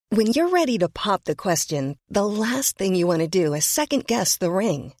When you're ready to pop the question, the last thing you want to do is second-guess the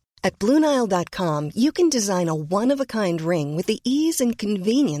ring. At BlueNile.com, you can design a one-of-a-kind ring with the ease and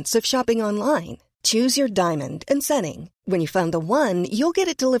convenience of shopping online. Choose your diamond and setting. When you find the one, you'll get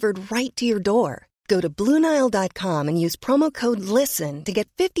it delivered right to your door. Go to BlueNile.com and use promo code LISTEN to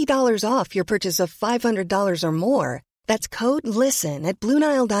get $50 off your purchase of $500 or more. That's code LISTEN at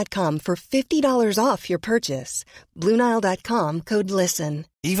BlueNile.com for $50 off your purchase. BlueNile.com, code LISTEN.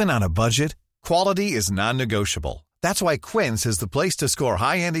 Even on a budget, quality is non-negotiable. That's why Quince is the place to score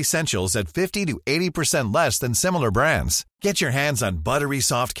high-end essentials at 50 to 80% less than similar brands. Get your hands on buttery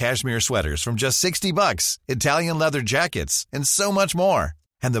soft cashmere sweaters from just $60, Italian leather jackets, and so much more.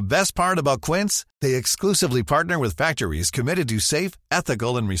 And the best part about Quince, they exclusively partner with factories committed to safe,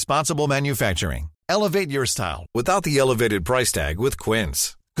 ethical, and responsible manufacturing. Elevate your style without the elevated price tag with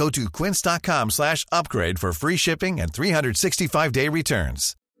Quince. Go to quince.com/upgrade for free shipping and 365-day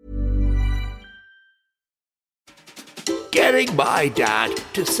returns. Getting my dad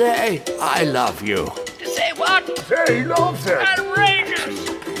to say I love you. To say what? Say nonsense.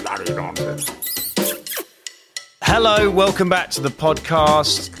 Outrageous. Bloody nonsense. Hello, welcome back to the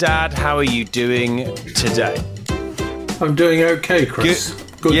podcast. Dad, how are you doing today? I'm doing okay, Chris.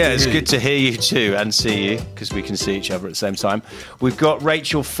 Good it's good to hear you too and see you, because we can see each other at the same time. We've got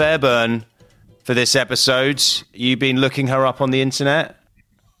Rachel Fairburn for this episode. You've been looking her up on the internet?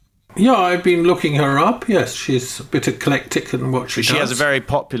 Yeah, I've been looking her up. Yes, she's a bit eclectic in what she does. She has a very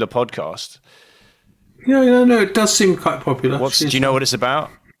popular podcast. Yeah, no, it does seem quite popular. Do you know what it's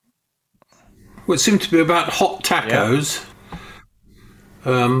about? Well, it seemed to be about hot tacos.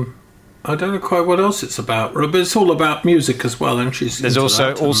 Yeah. I don't know quite what else it's about, but it's all about music as well. And there's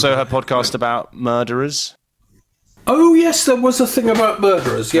also her podcast about murderers. Oh yes, there was a thing about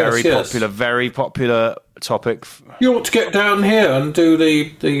murderers. Very popular topic. You ought to get down here and do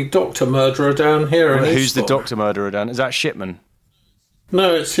the Doctor Murderer down here. Well, who's the Doctor Murderer down? Is that Shipman?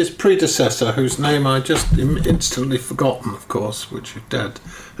 No, it's his predecessor, whose name I just instantly forgotten, of course, which is a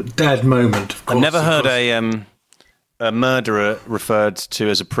dad moment, of course. I've never heard a murderer referred to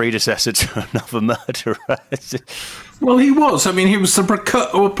as a predecessor to another murderer. Well, he was. I mean, he was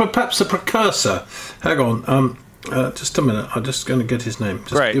perhaps the precursor. Hang on, just a minute. I'm just going to get his name.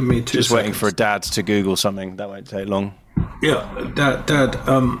 Just Great. Give me 2 just seconds. Waiting for a dad to Google something. That won't take long. Yeah, Dad.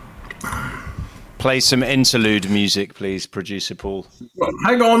 Play some interlude music, please, producer Paul.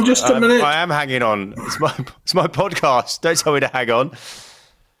 Hang on, just a minute. I am hanging on. It's my podcast. Don't tell me to hang on.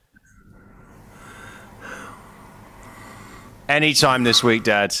 Anytime this week,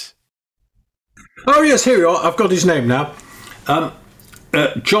 Dad. Oh yes, here we are. I've got his name now.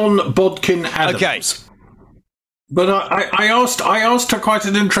 John Bodkin Adams. Okay. But I asked her quite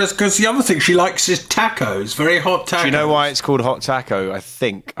an interest, because the other thing she likes is tacos, very hot tacos. Do you know why it's called hot taco?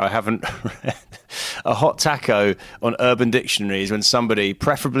 I haven't read. A hot taco on Urban Dictionary is when somebody,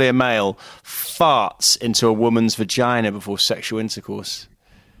 preferably a male, farts into a woman's vagina before sexual intercourse.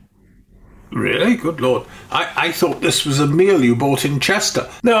 Really? Good Lord. I thought this was a meal you bought in Chester.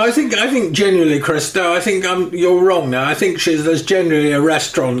 No, I think genuinely, Chris, no, I think you're wrong now. I think there's generally a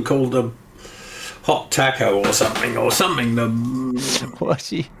restaurant called the Hot Taco or something. Where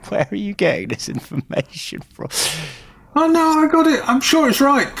are you getting this information from? Oh no, I got it. I'm sure it's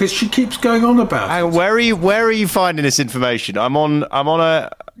right, because she keeps going on about it. Where are you finding this information? I'm on a.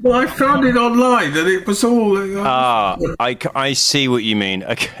 Well, I found it online, and it was all. I see what you mean.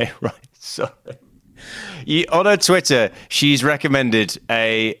 Okay, right. Sorry. On her Twitter, she's recommended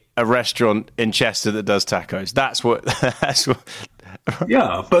a restaurant in Chester that does tacos. That's what.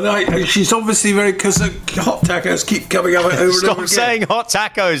 Yeah, but she's obviously because the hot tacos keep coming up over and over again. Stop saying hot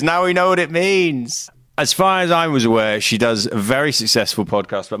tacos. Now we know what it means. As far as I was aware, she does a very successful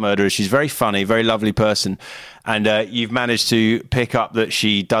podcast about murderers. She's very funny, very lovely person. And you've managed to pick up that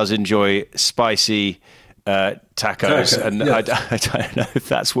she does enjoy spicy tacos. And yes. I don't know if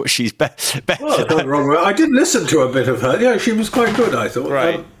that's what she's better. Well, wrong. I did listen to a bit of her. Yeah, she was quite good, I thought.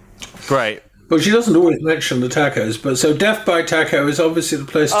 Right. Great. Well, she doesn't always mention the tacos, but so Death by Taco is obviously the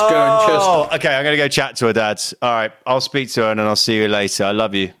place to go in Chester. Oh, okay. I'm going to go chat to her, Dad. All right. I'll speak to her and then I'll see you later. I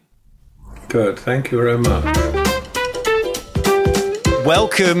love you. Good. Thank you very much.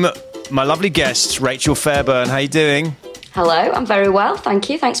 Welcome, my lovely guest, Rachel Fairburn. How you doing? Hello. I'm very well. Thank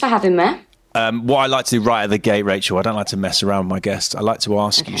you. Thanks for having me. What I like to do right at the gate, Rachel, I don't like to mess around with my guests. I like to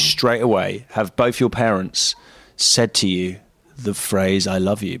ask you straight away, have both your parents said to you the phrase, I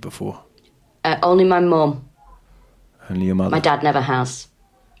love you, before? Only my mum. Only your mother? My dad never has.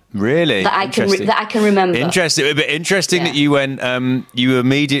 Really? That I can remember. Interesting. But interesting that you went, you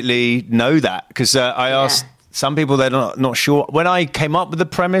immediately know that. Because I asked some people, they're not sure. When I came up with the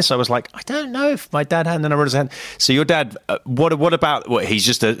premise, I was like, I don't know if my dad had an brother's hand. So your dad, what about, he's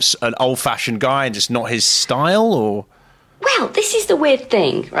just an old-fashioned guy and just not his style, or? Well, this is the weird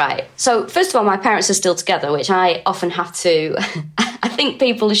thing, right? So, first of all, my parents are still together, which I often have to... I think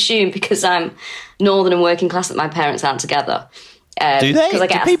people assume because I'm northern and working class that my parents aren't together. Do they? Do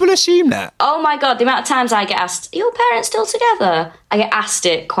people assume that? Oh, my God, the amount of times I get asked, are your parents still together? I get asked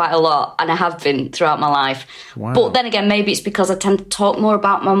it quite a lot, and I have been throughout my life. Wow. But then again, maybe it's because I tend to talk more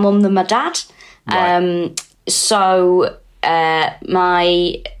about my mum than my dad. Right.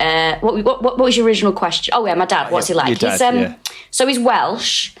 What was your original question? Oh yeah, my dad. What's he like? Your dad, So he's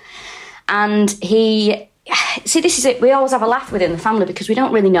Welsh, and this is it. We always have a laugh within the family because we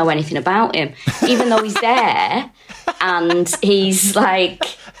don't really know anything about him, even though he's there, and he's like,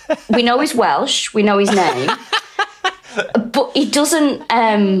 we know he's Welsh, we know his name, but he doesn't.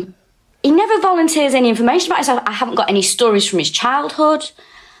 He never volunteers any information about himself. I haven't got any stories from his childhood.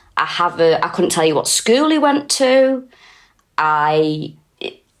 I couldn't tell you what school he went to.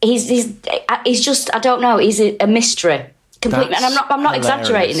 He's just, I don't know, he's a mystery completely. And I'm not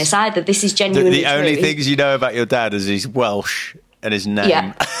exaggerating this either. This is genuinely the only things you know about your dad is he's Welsh and his name.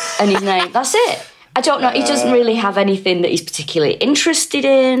 Yeah, and his name. That's it. I don't know. He doesn't really have anything that he's particularly interested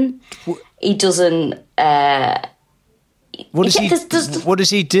in. He doesn't... What does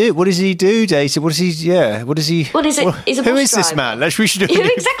he do? What does he do, Daisy? What is he? Yeah. What is he? What is it? He's a bus Who is driver. this man? We should do.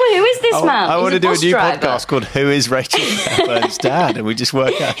 Exactly. Who is this man? I want to do a new driver. podcast called "Who Is Rachel Fairburn's Dad?" and we just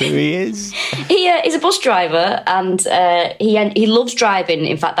work out who he is. He's a bus driver, and he loves driving.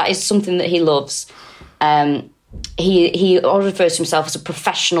 In fact, that is something that he loves. He refers to himself as a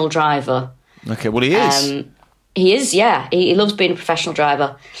professional driver. Okay, well, he is. He is, yeah. He loves being a professional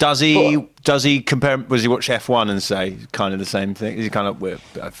driver. Does he compare? Does he watch F1 and say kind of the same thing? Is he kind of?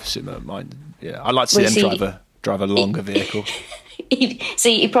 Yeah, I'd like to see him drive a longer vehicle.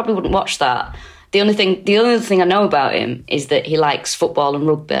 He probably wouldn't watch that. The only thing I know about him is that he likes football and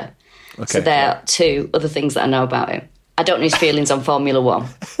rugby. Okay, so there are two other things that I know about him. I don't know his feelings on Formula One.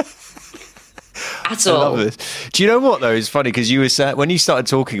 At all. I love this. Do you know what though? It's funny because you were when you started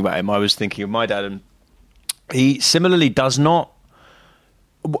talking about him, I was thinking of my dad, and he similarly does not.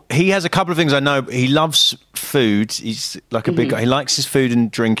 He has a couple of things I know. He loves food. He's like a big guy. He likes his food and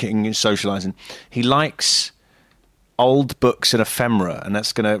drinking and socialising. He likes old books and ephemera, and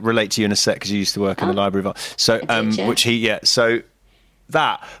that's going to relate to you in a sec because you used to work in the Library of Art. So, so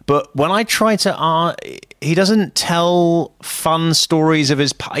that. But when I try to, he doesn't tell fun stories of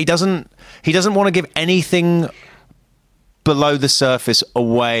his. He doesn't want to give anything below the surface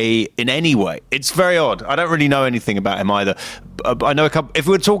away in any way. It's very odd. I don't really know anything about him either. I know a couple. If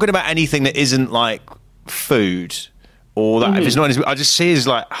we're talking about anything that isn't like food or that, if it's not, I just see his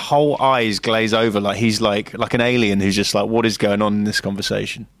like whole eyes glaze over, like he's like an alien who's just like, what is going on in this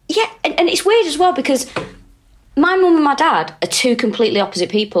conversation? Yeah, and it's weird as well because my mum and my dad are two completely opposite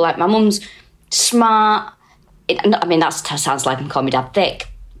people. Like my mum's smart. I mean, that sounds like I'm calling my dad thick.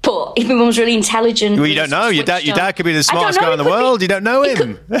 But if my mum's really intelligent... Well, you don't know. Your dad could be the smartest guy in the world. You don't know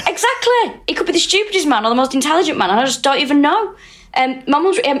him. Exactly. He could be the stupidest man or the most intelligent man. I just don't even know. My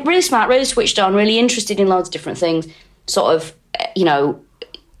mum's really smart, really switched on, really interested in loads of different things. Sort of,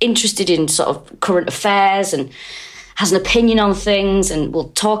 interested in sort of current affairs and has an opinion on things and will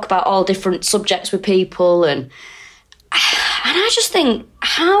talk about all different subjects with people. And I just think,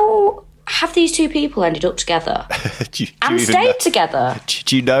 how... have these two people ended up together and stayed together?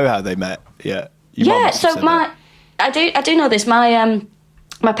 Do you know how they met? Yeah. So I do know this.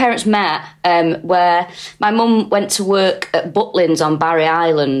 My parents met where my mum went to work at Butlins on Barry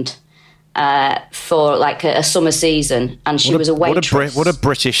Island for like a summer season, and she was a waitress. What a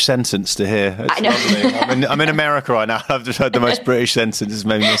British sentence to hear. It's I know. I'm in America right now. I've just heard the most British sentence. It's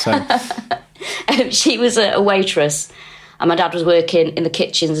made me sound. She was a waitress. And my dad was working in the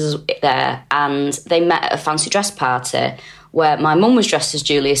kitchens there, and they met at a fancy dress party where my mum was dressed as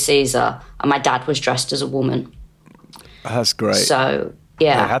Julius Caesar and my dad was dressed as a woman. That's great. So,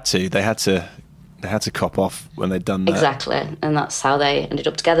 yeah. They had to cop off when they'd done that. Exactly. And that's how they ended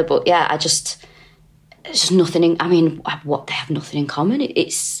up together. But yeah, it's just nothing they have nothing in common.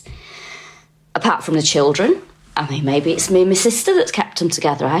 It's, apart from the children, I mean, maybe it's me and my sister that's kept them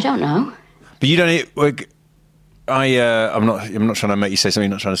together. I don't know. But you don't... I'm not trying to make you say something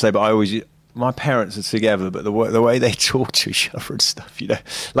you're not trying to say, but my parents are together, but the way they talk to each other and stuff,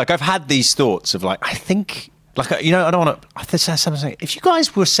 like I've had these thoughts of like, I think, like, I don't want to say something. If you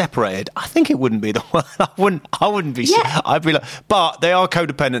guys were separated, I think it wouldn't be the one. I wouldn't be. Yeah. I'd be like, but they are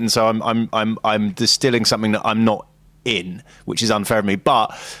codependent, and so I'm distilling something that I'm not in, which is unfair of me.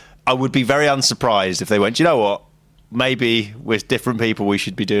 But I would be very unsurprised if they went, "Do you know what? Maybe with different people, we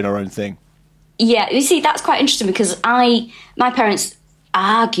should be doing our own thing." Yeah, you see, that's quite interesting because my parents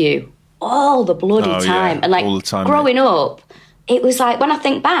argue all the bloody time. And like, all the time, growing up, it was like, when I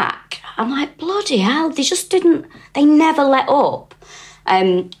think back, I'm like, bloody hell, they never let up.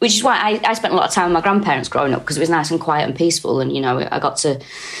 Which is why I spent a lot of time with my grandparents growing up, because it was nice and quiet and peaceful, and, you know, I got to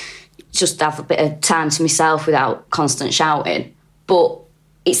just have a bit of time to myself without constant shouting. But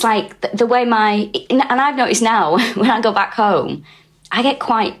it's like the way and I've noticed now when I go back home, I get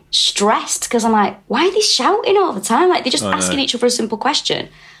quite stressed because I'm like, why are they shouting all the time? Like, they're just asking each other a simple question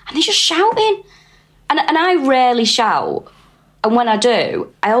and they're just shouting. And I rarely shout. And when I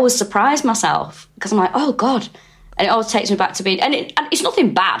do, I always surprise myself because I'm like, oh, God. And it always takes me back to being... And it's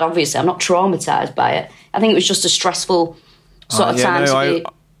nothing bad, obviously. I'm not traumatised by it. I think it was just a stressful sort of time to be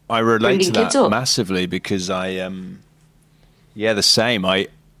I relate to that up. massively because the same.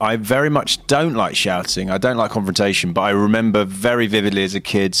 I very much don't like shouting. I don't like confrontation, but I remember very vividly as a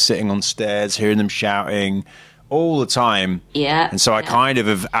kid sitting on stairs, hearing them shouting all the time. Yeah. And so I kind of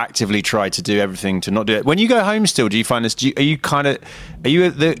have actively tried to do everything to not do it. When you go home still, do you find this, are you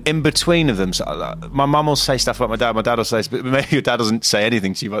at the in-between of them? So, my mum will say stuff about my dad will say, but maybe your dad doesn't say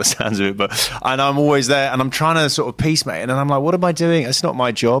anything to you by the sounds of it, and I'm always there and I'm trying to sort of peacemate, and I'm like, what am I doing? It's not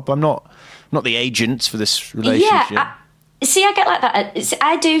my job. I'm not the agent for this relationship. Yeah, see, I get like that.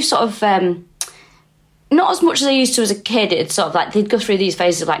 I do sort of, not as much as I used to as a kid. It's sort of like they'd go through these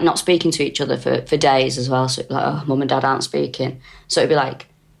phases of like not speaking to each other for days as well. So it'd be like, oh, mum and dad aren't speaking. So it'd be like,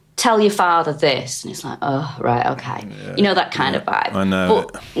 tell your father this. And it's like, oh, right, okay. Yeah, you know, that kind of vibe. I know.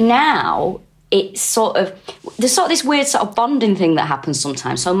 But now it's sort of, there's sort of this weird sort of bonding thing that happens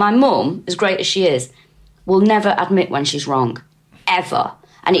sometimes. So my mum, as great as she is, will never admit when she's wrong, ever.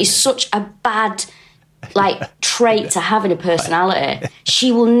 And it's such a bad... trait to have in a personality.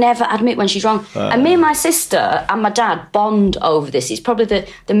 She will never admit when she's wrong. And me and my sister and my dad bond over this. It's probably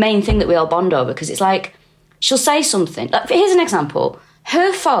the main thing that we all bond over, because it's like, she'll say something. Like, here's an example.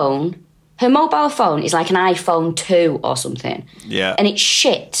 Her mobile phone is like an iPhone 2 or something. Yeah. And it's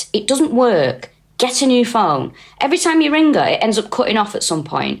shit. It doesn't work. Get a new phone. Every time you ring her, it ends up cutting off at some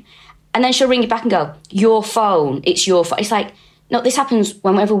point. And then she'll ring you back and go, your phone, it's your phone. It's like, no, this happens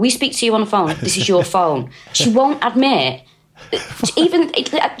whenever we speak to you on the phone. This is your phone. She won't admit.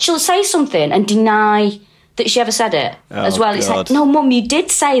 She'll say something and deny that she ever said it as well. God. It's like, no, Mum, you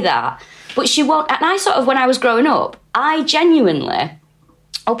did say that. But she won't. And I sort of, when I was growing up, I genuinely,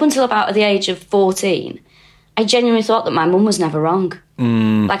 up until about the age of 14, I genuinely thought that my mum was never wrong.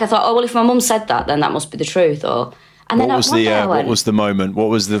 Like, I thought, oh, well, if my mum said that, then that must be the truth. And what was the moment? What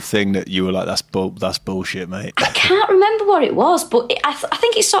was the thing that you were like, that's bullshit, mate? I can't remember what it was, but I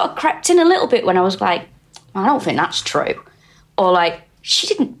think it sort of crept in a little bit when I was like, I don't think that's true. Or like,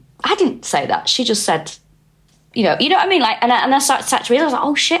 I didn't say that. She just said, you know what I mean? Like, and I started to realise, like,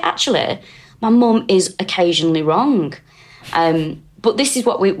 oh shit, actually, my mum is occasionally wrong. But this is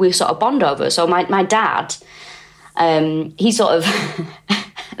what we sort of bond over. So my dad, he sort of...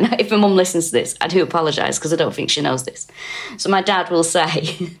 If my mum listens to this, I do apologise because I don't think she knows this. So my dad will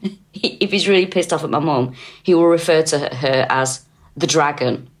say, if he's really pissed off at my mum, he will refer to her as the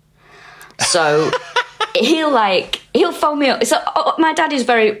dragon. So he'll phone me up. So my dad is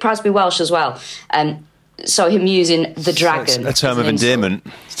very proud to be Welsh as well. So him using the dragon. A term of endearment.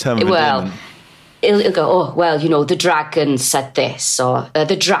 He'll go, oh, well, you know, the dragon said this, or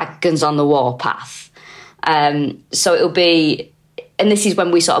the dragon's on the warpath. So it'll be... And this is when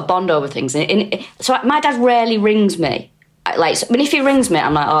we sort of bond over things. So my dad rarely rings me. If he rings me,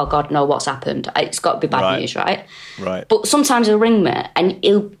 I'm like, oh, God, no, what's happened? It's got to be bad news, right? Right. But sometimes he'll ring me, and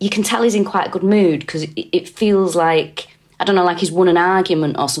you can tell he's in quite a good mood, because it feels like, I don't know, like he's won an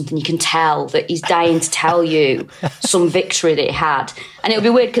argument or something. You can tell that he's dying to tell you some victory that he had. And it'll be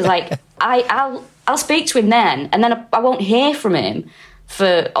weird, because, like, I'll speak to him then, and then I won't hear from him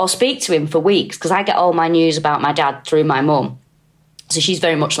or speak to him for weeks, because I get all my news about my dad through my mum. So she's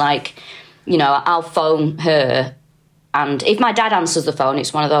very much like, you know, I'll phone her, and if my dad answers the phone,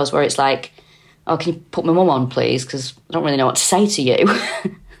 it's one of those where it's like, oh, can you put my mum on, please? Because I don't really know what to say to you.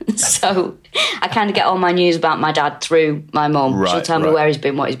 So I kind of get all my news about my dad through my mum. She'll tell me where he's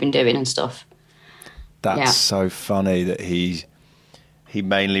been, what he's been doing and stuff. That's so funny that he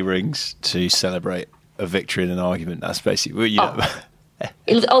mainly rings to celebrate a victory in an argument. That's basically...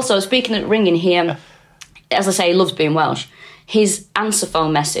 Also, speaking of ringing, he, as I say, he loves being Welsh. His answer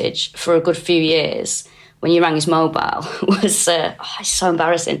phone message for a good few years, when you rang his mobile, was it's so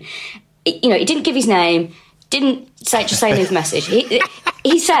embarrassing. He didn't give his name, didn't say, just say leave a message.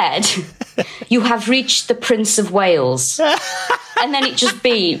 He said, "You have reached the Prince of Wales," and then it just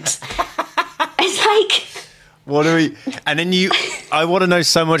beeped. It's like, what are we? And then I want to know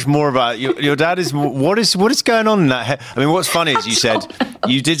so much more about your dad. What is going on in that head? I mean, what's funny is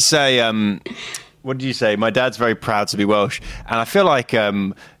you did say, what did you say? My dad's very proud to be Welsh, and I feel like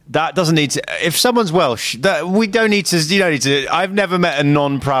that doesn't need to. If someone's Welsh, we don't need to. You don't need to. I've never met a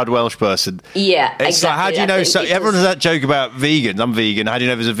non-proud Welsh person. Yeah, it's exactly. Like, how do you know? So everyone has that joke about vegans. I'm vegan. How do you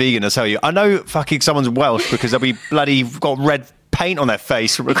know there's a vegan? I'll tell you. I know fucking someone's Welsh because they'll be bloody got red paint on their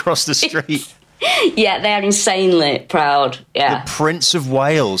face from across the street. Yeah, they are insanely proud. Yeah, the Prince of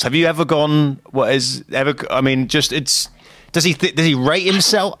Wales. Have you ever gone? I mean, just it's. Does he rate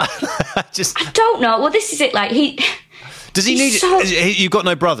himself? I don't know. Well, this is it. Like does he need? You've got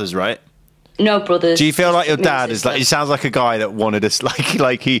no brothers, right? No brothers. Do you feel like your dad is like? He sounds like a guy that wanted us.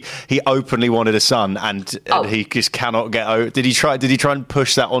 Like he openly wanted a son, and he just cannot get over. Did he try and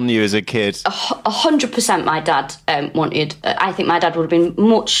push that on you as a kid? 100%. My dad wanted. I think my dad would have been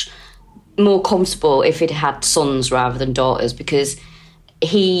much more comfortable if he'd had sons rather than daughters, because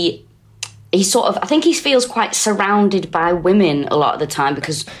he sort of, I think he feels quite surrounded by women a lot of the time,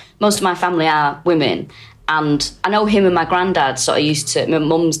 because most of my family are women. And I know him and my granddad my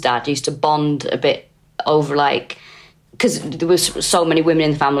mum's dad used to bond a bit over, like, because there was so many women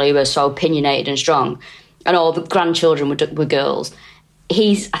in the family who were so opinionated and strong, and all the grandchildren were girls.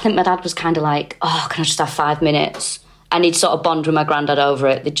 I think my dad was kind of like, oh, can I just have 5 minutes? And he'd sort of bond with my granddad over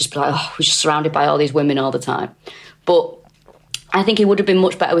it. They'd just be like, oh, we're just surrounded by all these women all the time. But I think he would have been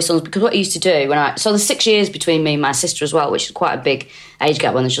much better with sons, because what he used to do so there's 6 years between me and my sister as well, which is quite a big age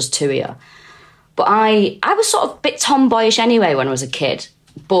gap when there's just 2 of you. But I was sort of a bit tomboyish anyway when I was a kid.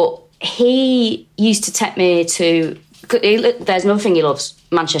 But he used to take me to, there's another thing he loves,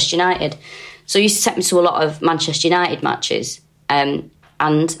 Manchester United. So he used to take me to a lot of Manchester United matches. And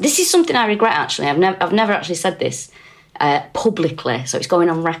this is something I regret, actually. I've never actually said this publicly, so it's going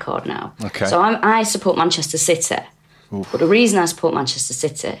on record now. Okay. So I support Manchester City. Oof. But the reason I support Manchester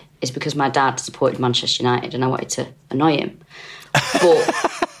City is because my dad supported Manchester United and I wanted to annoy him.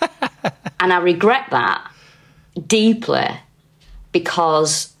 And I regret that deeply,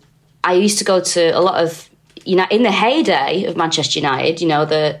 because I used to go to a lot of, in the heyday of Manchester United,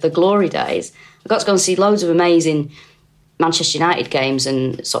 the glory days, I got to go and see loads of amazing Manchester United games,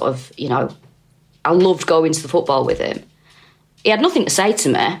 and sort of, I loved going to the football with him. He had nothing to say to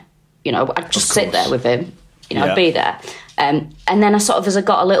me, I'd just sit there with him. I'd be there. And then I sort of, as I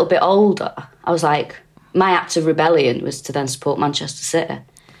got a little bit older, I was like, my act of rebellion was to then support Manchester City,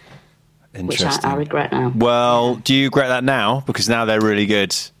 which I regret now. Well, do you regret that now? Because now they're really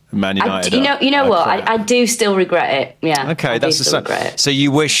good. Man United. I do still regret it. Yeah. Okay, that's the regret it. So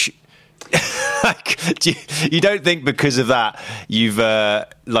you wish. You don't think because of that you've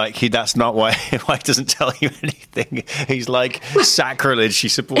that's not why he doesn't tell you anything. He's like, sacrilege, he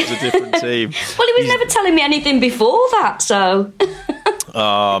supports a different team. Well, he was never telling me anything before that, so.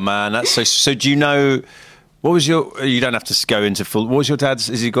 Oh man, that's so do you know what was you don't have to go into full, what was your dad's,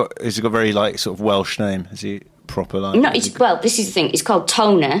 has he got very like sort of Welsh name? Is he proper like? No, this is the thing, it's called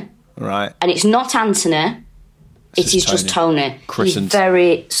Tony. Right. And it's not Anthony. It is just Tony. Christened. He's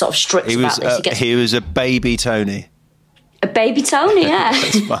very sort of strict about this. He was a baby Tony. A baby Tony, yeah.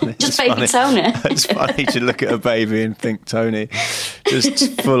 That's funny. Just baby Tony. It's funny to look at a baby and think Tony.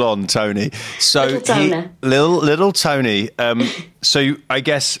 Just full on Tony. So little Tony. Little Tony. So I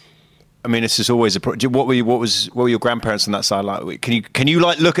guess, I mean, this is always what were your grandparents on that side like? Can you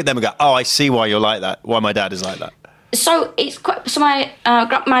like look at them and go, oh, I see why you're like that. Why my dad is like that. So my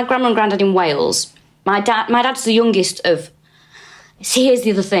grandma and granddad in Wales. My dad's the youngest of. See, here's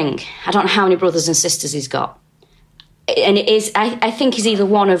the other thing. I don't know how many brothers and sisters he's got, and it is. I think he's either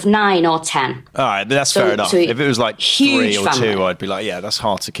one of 9 or 10. All right, but that's fair enough. So if it was like 3 or family. 2, I'd be like, yeah, that's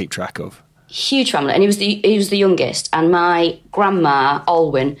hard to keep track of. Huge family, and he was the youngest. And my grandma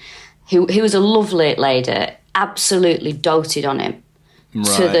Olwyn, who was a lovely lady, absolutely doted on him.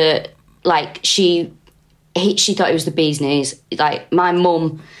 Right. To the she thought he was the bee's knees. Like my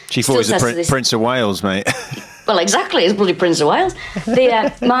mum. She thought he was the Prince of Wales, mate. Well, exactly, it's bloody Prince of Wales.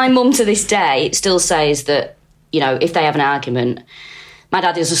 My mum to this day still says that, if they have an argument, my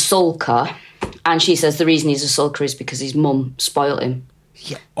dad is a sulker, and she says the reason he's a sulker is because his mum spoilt him.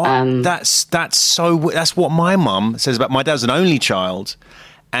 Yeah, that's what my mum says about my dad's an only child,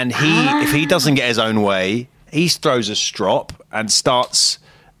 and if he doesn't get his own way, he throws a strop and starts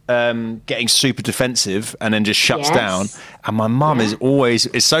getting super defensive and then just shuts down. And my mum is always,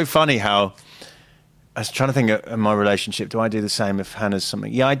 it's so funny how I was trying to think of my relationship. Do I do the same if Hannah's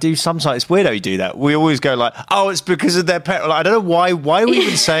something? Yeah, I do sometimes. It's weird how you do that. We always go like, oh, it's because of their parent. Like, I don't know why. Why are we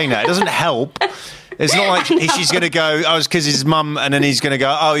even saying that? It doesn't help. It's not like she's going to go, oh, it's because his mum, and then he's going to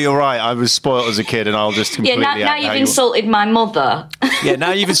go, oh, you're right, I was spoiled as a kid, and I'll just completely... Yeah, now you've insulted my mother. Yeah,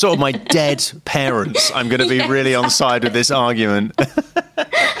 now you've insulted my dead parents. I'm going to be really on side with this argument.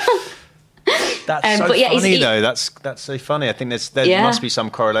 That's so funny, though. That's so funny. I think there must be some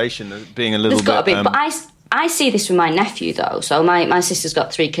correlation of being a little bit... There's got to be, but I see this with my nephew, though. So my sister's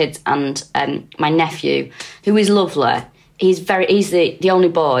got 3 kids, and my nephew, who is lovely, he's the only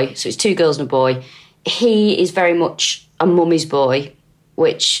boy, so it's 2 girls and a boy. He is very much a mummy's boy,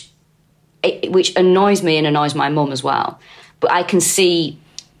 which annoys me and annoys my mum as well. But I can see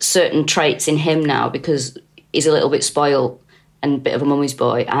certain traits in him now because he's a little bit spoiled and a bit of a mummy's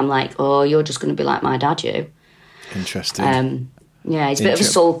boy. I'm like, oh, you're just going to be like my dad, you. Interesting. Yeah, he's a bit of a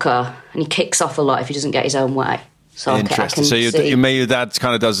sulker and he kicks off a lot if he doesn't get his own way. So interesting. So your dad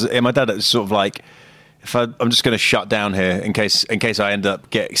kind of does. My dad is sort of like, if I'm just going to shut down here in case I end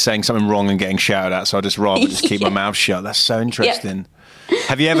up saying something wrong and getting shouted at, so I'd just rather just keep my mouth shut. That's so interesting. Yeah.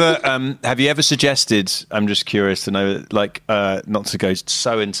 Have you ever suggested? I'm just curious to know, like, not to go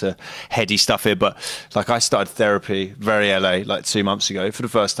so into heady stuff here, but like I started therapy very LA like 2 months ago for the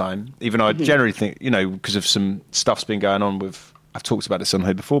first time. Even though I generally think, because of some stuff's been going on with. I've talked about this on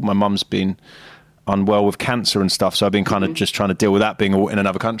here before. My mum's been unwell with cancer and stuff, so I've been kind of just trying to deal with that being in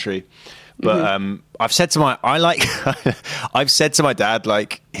another country. But I've said to my dad,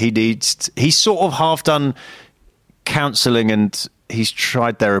 like, he's sort of half done counselling and he's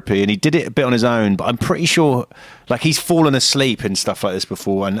tried therapy and he did it a bit on his own, but I'm pretty sure like he's fallen asleep in stuff like this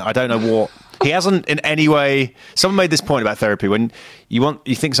before, and I don't know what he hasn't in any way. Someone made this point about therapy. When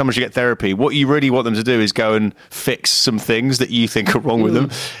you think someone should get therapy, what you really want them to do is go and fix some things that you think are wrong with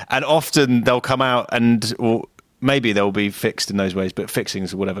them, and often they'll come out or maybe they'll be fixed in those ways, but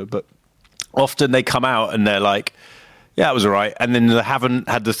fixings or whatever, but often they come out and they're like, yeah, it was all right. And then they haven't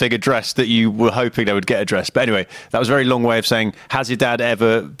had the thing addressed that you were hoping they would get addressed. But anyway, that was a very long way of saying, has your dad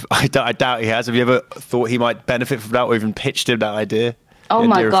ever, I doubt he has. Have you ever thought he might benefit from that or even pitched him that idea? Oh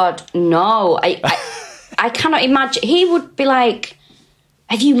my God, no. I cannot imagine. He would be like,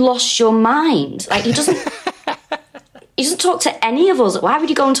 have you lost your mind? Like, he doesn't talk to any of us. Why would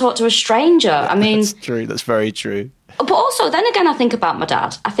you go and talk to a stranger? I mean... That's true. That's very true. But also, then again, I think about my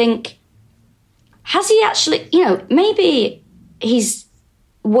dad. I think... Has he actually, maybe he's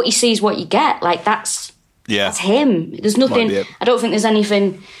what you see is what you get. Like, that's him. There's nothing, I don't think there's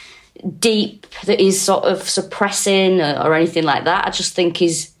anything deep that he's sort of suppressing or anything like that. I just think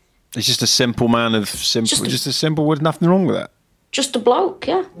he's just a simple man of simple, just a simple with nothing wrong with that. Just a bloke,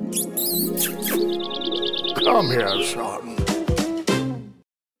 yeah. Come here, son.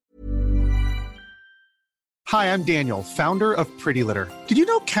 Hi, I'm Daniel, founder of Pretty Litter. Did you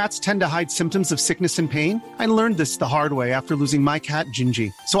know cats tend to hide symptoms of sickness and pain? I learned this the hard way after losing my cat,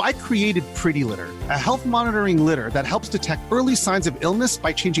 Gingy. So I created Pretty Litter, a health monitoring litter that helps detect early signs of illness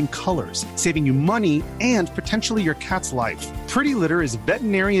by changing colors, saving you money and potentially your cat's life. Pretty Litter is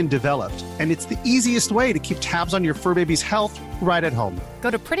veterinarian developed, and it's the easiest way to keep tabs on your fur baby's health right at home.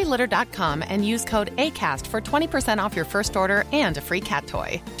 Go to prettylitter.com and use code ACAST for 20% off your first order and a free cat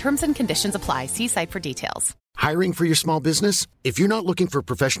toy. Terms and conditions apply. See site for details. Hiring for your small business? If you're not looking for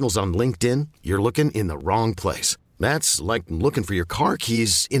professionals on LinkedIn, you're looking in the wrong place. That's like looking for your car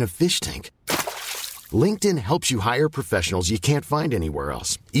keys in a fish tank. LinkedIn helps you hire professionals you can't find anywhere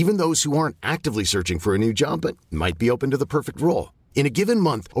else, even those who aren't actively searching for a new job but might be open to the perfect role. In a given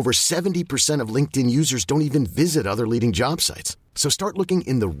month, over 70% of LinkedIn users don't even visit other leading job sites. So start looking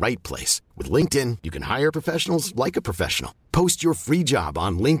in the right place. With LinkedIn, you can hire professionals like a professional. Post your free job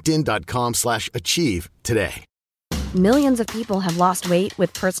on linkedin.com/achieve today. Millions of people have lost weight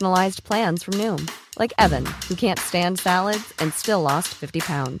with personalized plans from Noom. Like Evan, who can't stand salads and still lost 50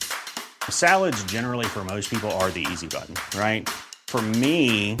 pounds. Salads generally for most people are the easy button, right? For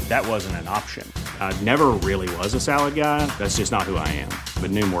me, that wasn't an option. I never really was a salad guy. That's just not who I am.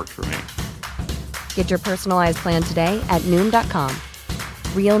 But Noom worked for me. Get your personalized plan today at Noom.com.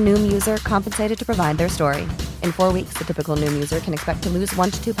 Real Noom user compensated to provide their story. In 4 weeks, the typical Noom user can expect to lose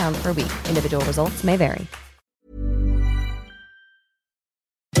 1 to 2 pounds per week. Individual results may vary.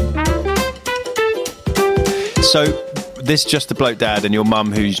 So this Just a Bloke Dad and your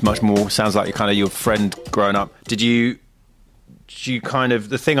mum, who's much more, sounds like your friend growing up. Did you kind of,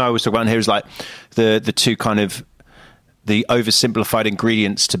 the thing I always talk about here is like the two kind of the oversimplified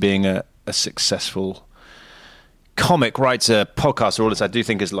ingredients to being a successful comic, writer, podcaster, all this I do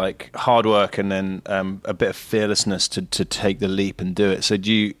think is like hard work and then a bit of fearlessness to take the leap and do it. So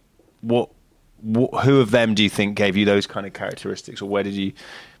who of them do you think gave you those kind of characteristics, or where did you?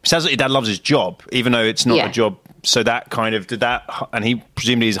 It sounds like your dad loves his job, even though it's not a job. So that kind of and he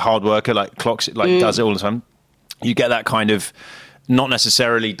presumably is a hard worker, like clocks it, like does it all the time. You get that kind of, not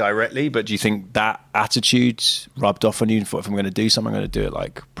necessarily directly, but do you think that attitude rubbed off on you? If I'm going to do something, I'm going to do it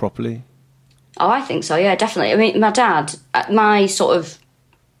like properly. Oh, I think so. Yeah, definitely. I mean, my dad,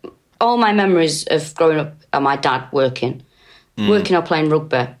 all my memories of growing up are my dad working or playing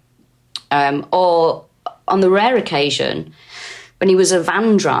rugby, or on the rare occasion when he was a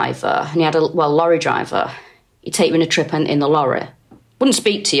van driver and he had lorry driver, he'd take you in a trip in the lorry. Wouldn't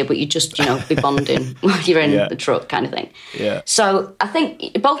speak to you, but you'd just, be bonding while you're in the truck kind of thing. Yeah. So I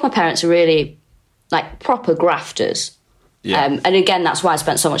think both my parents are really like proper grafters. Yeah. And again, that's why I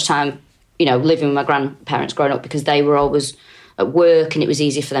spent so much time, living with my grandparents growing up, because they were always at work and it was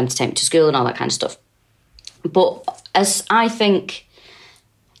easy for them to take me to school and all that kind of stuff. But as I think,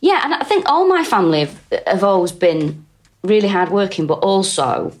 and I think all my family have always been really hardworking, but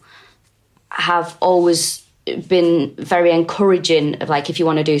also have always been very encouraging of, like, if you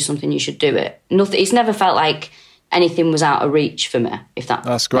want to do something, you should do it. It's never felt like anything was out of reach for me, if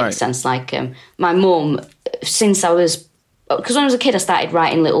that's great. Makes sense. Like, my mum, since because when I was a kid, I started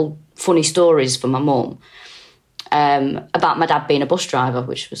writing little funny stories for my mum about my dad being a bus driver,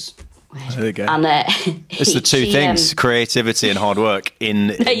 which was weird. There you go. And it's the two things: creativity and hard work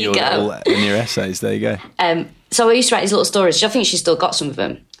in your essays. There you go. So I used to write these little stories. I think she's still got some of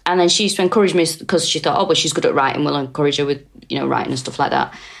them. And then she used to encourage me because she thought, she's good at writing. We'll encourage her with, writing and stuff like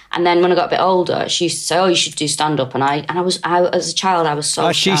that. And then when I got a bit older, she used to say, you should do stand-up. And I as a child, I was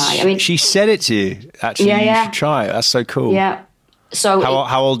so shy. I mean, she said it to you, actually. You should try it. That's so cool. Yeah. So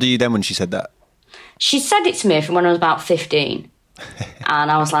how old are you then when she said that? She said it to me from when I was about 15.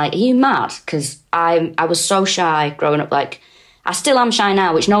 And I was like, are you mad? Because I was so shy growing up. Like, I still am shy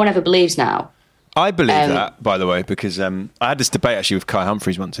now, which no one ever believes now. I believe that, by the way, because I had this debate actually with Kai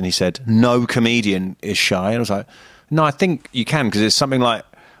Humphries once, and he said, no comedian is shy. And I was like, no, I think you can, because it's something like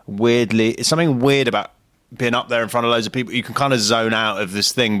it's something weird about being up there in front of loads of people. You can kind of zone out of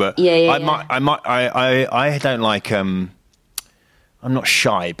this thing, but I don't like, I'm not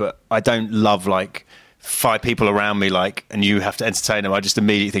shy, but I don't love like 5 people around me, like, and you have to entertain them. I just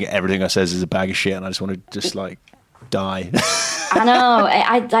immediately think everything I says is a bag of shit, and I just want to just like die. I know.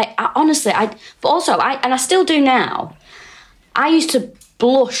 I honestly, but also, I still do now. I used to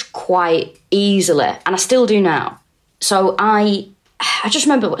blush quite easily, and I still do now. So I just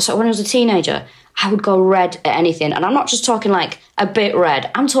remember, so when I was a teenager, I would go red at anything, and I'm not just talking like a bit red.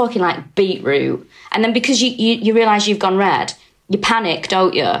 I'm talking like beetroot. And then because you realise you've gone red, you panic,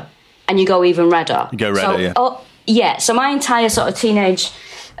 don't you? And you go even redder. You go redder, yeah. So my entire sort of teenage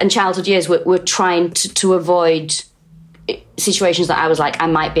and childhood years were trying to avoid situations that I was like, I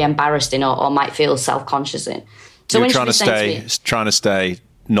might be embarrassed in or might feel self-conscious in. So you were trying to stay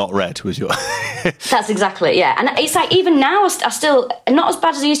not red was your... That's exactly it, yeah. And it's like, even now, I still, not as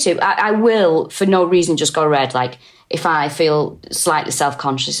bad as I used to, I will, for no reason, just go red. Like, if I feel slightly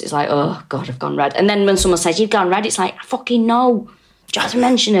self-conscious, it's like, oh, God, I've gone red. And then when someone says, you've gone red, it's like, I fucking know. Do you have to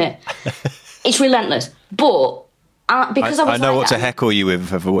mention it? It's relentless. But because I know what to heckle you with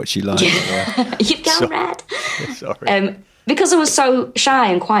for what you like. You've gone red. Sorry. Because I was so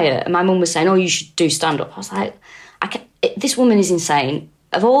shy and quiet, and my mum was saying, you should do stand-up. I was like, this woman is insane.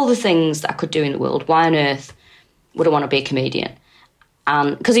 Of all the things that I could do in the world, why on earth would I want to be a comedian?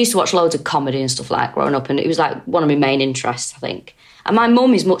 And because I used to watch loads of comedy and stuff like that growing up, and it was like one of my main interests, I think. And my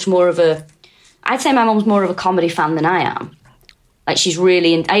mum is much more of I'd say my mum's more of a comedy fan than I am. Like, she's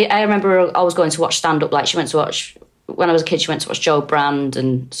really... I remember I was going to watch stand-up. Like, she went to watch... When I was a kid, she went to watch Joe Brand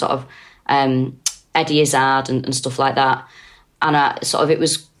and sort of Eddie Izzard and stuff like that. And it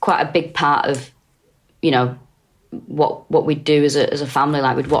was quite a big part of, what we'd do as a family.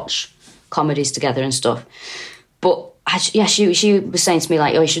 Like, we'd watch comedies together and stuff. But, she was saying to me,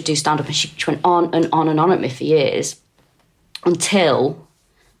 like, you should do stand-up. And she went on and on and on at me for years until...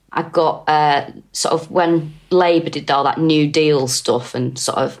 I got sort of when Labour did all that New Deal stuff and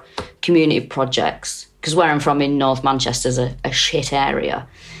sort of community projects, because where I'm from in North Manchester's a shit area.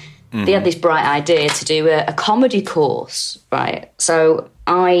 Mm. They had this bright idea to do a comedy course, right? So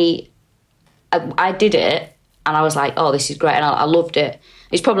I did it, and I was like, oh, this is great, and I loved it.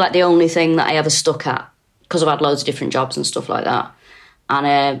 It's probably like the only thing that I ever stuck at, because I've had loads of different jobs and stuff like that.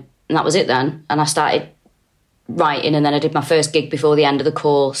 And that was it then, and I started writing, and then I did my first gig before the end of the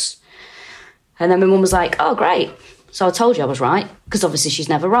course, and then my mum was like, oh, great, so I told you I was right, because obviously she's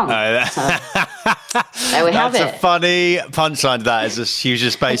never wrong. So there we have it. That's a funny punchline to that. She was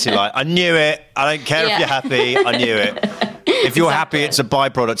just basically like, I knew it, I don't care if you're happy, I knew it. If you're happy, it's a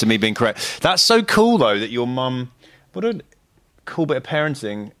byproduct of me being correct. That's so cool, though, that your mum... What a cool bit of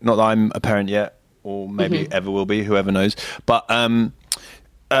parenting. Not that I'm a parent yet, or maybe ever will be, whoever knows. But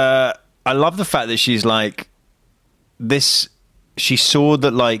I love the fact that she's like... She saw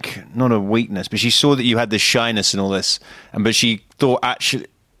that, like, not a weakness, but she saw that you had this shyness and all this, but she thought actually,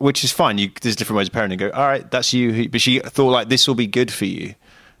 which is fine. There's different ways of parenting. Go, all right, that's you. But she thought like this will be good for you,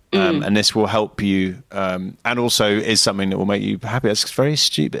 and this will help you, and also is something that will make you happy. That's very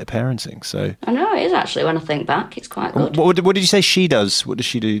astute bit of parenting. So I know it is actually. When I think back, it's quite good. What did you say she does? What does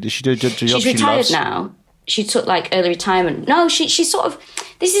she do? Does she do a job She's retired now. She took like early retirement. No, she sort of.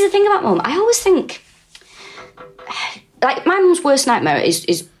 This is the thing about mum. I always think. Like, my mum's worst nightmare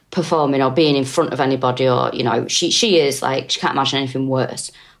is performing or being in front of anybody, or, you know, she is, like, she can't imagine anything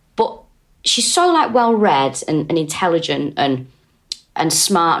worse. But she's so, like, well-read and intelligent and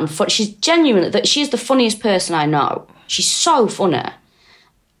smart and fun. She's genuinely, she's the funniest person I know. She's so funny.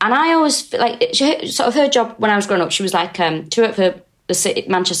 And I always feel like, sort of her job when I was growing up, she was like, she worked for the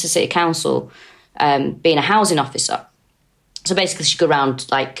Manchester City Council, being a housing officer. So basically she'd go around,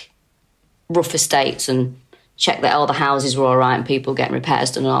 like, rough estates and check that all the houses were all right and people getting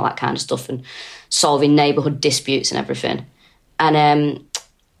repairs done and all that kind of stuff, and solving neighbourhood disputes and everything. And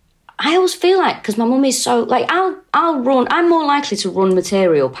I always feel like, because my mum is so, like, I'm more likely to run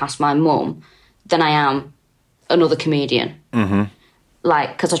material past my mum than I am another comedian. Mm-hmm.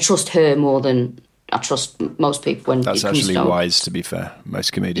 Like, because I trust her more than I trust most people. When that's actually wise, to be fair.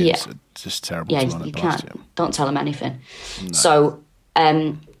 Most comedians are just terrible to run you past. Can't. Don't tell them anything. No. So,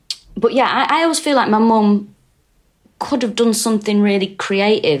 but yeah, I always feel like my mum could have done something really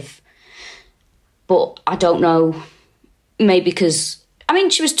creative, but I don't know, maybe because, I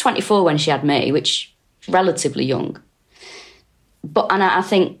mean, she was 24 when she had me, which is relatively young. And I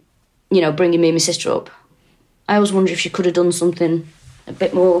think, you know, bringing me and my sister up, I always wonder if she could have done something a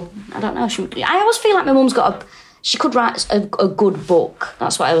bit more, I don't know. I always feel like my mum's she could write a good book.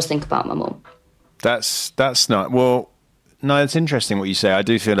 That's what I always think about my mum. That's not, well, no, it's interesting what you say. I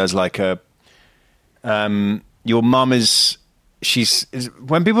do feel there's like a, your mum is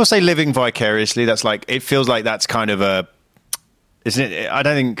when people say living vicariously, that's like, it feels like that's kind of a, isn't it? I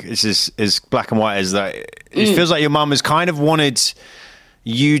don't think it's as black and white as that. It feels like your mum has kind of wanted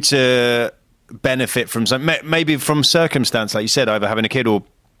you to benefit from something, maybe from circumstance, like you said, either having a kid or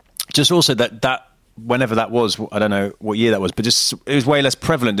just also that whenever that was, I don't know what year that was, but just it was way less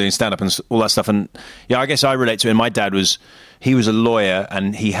prevalent doing stand-up and all that stuff. And yeah, I guess I relate to it. My dad was a lawyer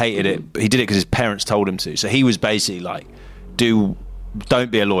and he hated it. He did it because his parents told him to. So he was basically like,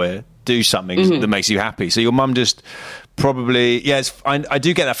 don't be a lawyer, do something that makes you happy. So your mum just probably, I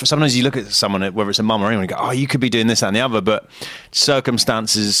do get that. Sometimes you look at someone, whether it's a mum or anyone, and go, oh, you could be doing this and the other, but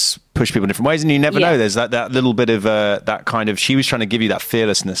circumstances push people in different ways, and you never know. There's that little bit of that kind of, she was trying to give you that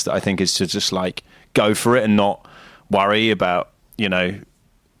fearlessness that I think is to just like go for it and not worry about, you know,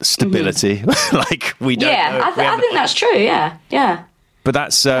 stability. Like we don't know. I think that's true. Yeah. But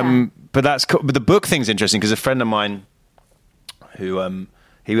that's cool. But the book thing's interesting because a friend of mine who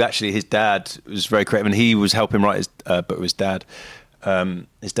his dad was very creative and he was helping write his book with his dad.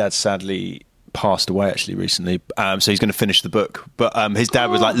 His dad sadly passed away actually recently, so he's going to finish the book. But his dad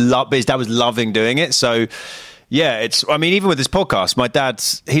was like, but his dad was loving doing it. So yeah, I mean, even with this podcast, my dad,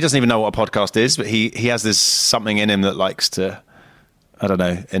 he doesn't even know what a podcast is, but he has this something in him that likes to, I don't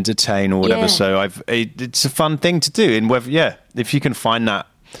know, entertain or whatever. Yeah. So it's a fun thing to do. And if you can find that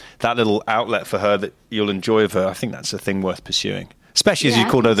little outlet for her that you'll enjoy of her, I think that's a thing worth pursuing. Especially as you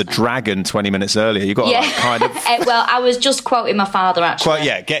called her the dragon 20 minutes earlier. You got to like kind of... well, I was just quoting my father, actually.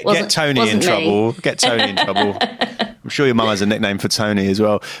 Get Tony in trouble. Get Tony in trouble. I'm sure your mum has a nickname for Tony as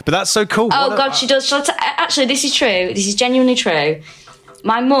well. But that's so cool. Oh, God, she does. Actually, this is true. This is genuinely true.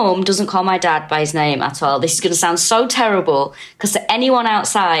 My mum doesn't call my dad by his name at all. This is going to sound so terrible because to anyone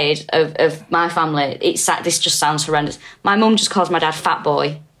outside of my family, this just sounds horrendous. My mum just calls my dad Fat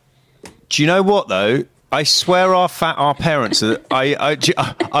Boy. Do you know what, though? I swear our parents,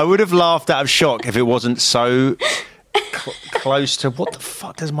 I would have laughed out of shock if it wasn't so close to, what the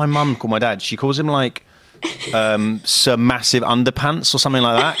fuck does my mum call my dad? She calls him like Sir Massive Underpants or something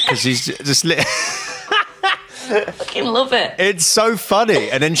like that because he's just... I fucking love it. It's so funny.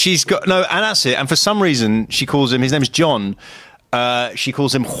 And then she's got... No, and that's it. And for some reason, she calls him... His name's John. She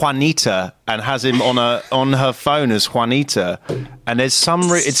calls him Juanita and has him on her phone as Juanita. And there's some...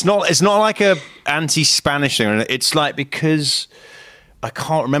 it's not like a anti-Spanish thing. It's like because... I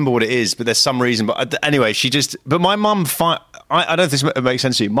can't remember what it is, but there's some reason. But anyway, she just... But my mum... I don't know if this makes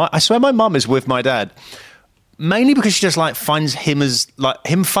sense to you. I swear my mum is with my dad mainly because she just like finds him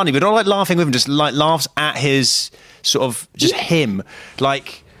funny, but not like laughing with him, just like laughs at his sort of just him.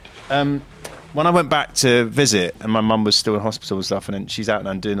 Like when I went back to visit, and my mum was still in hospital and stuff, and then she's out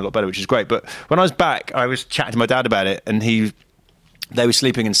now and doing a lot better, which is great. But when I was back, I was chatting to my dad about it, and they were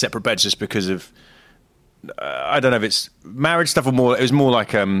sleeping in separate beds just because of I don't know if it's marriage stuff or more. It was more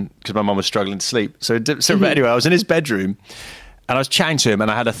like because my mum was struggling to sleep. So anyway, I was in his bedroom. And I was chatting to him,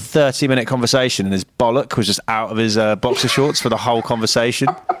 and I had a 30-minute conversation, and his bollock was just out of his boxer shorts for the whole conversation.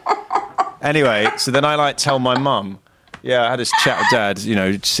 Anyway, so then I like tell my mum, I had this chat with Dad,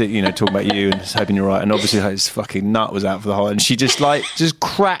 talking about you and hoping you're right, and obviously his fucking nut was out for the whole, and she just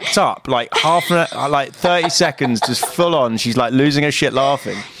cracked up, like 30 seconds, just full on. She's like losing her shit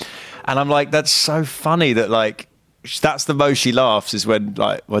laughing, and I'm like, that's so funny that like. That's the most she laughs is when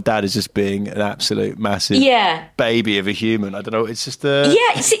like my dad is just being an absolute massive baby of a human. I don't know. It's just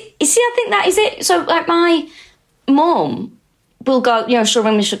you see, I think that is it. So like my mum will go, she'll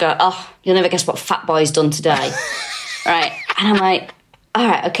ring me, she'll go, oh, you'll never guess what fat boy's done today. Right. And I'm like, all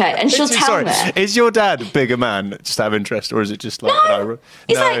right, okay. And she'll tell me. Is your dad a bigger man, just out of interest, or is it just like like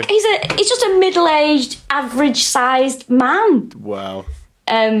he's just a middle-aged, average-sized man. Wow.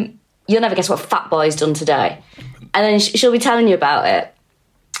 You'll never guess what fat boy's done today. And then she'll be telling you about it.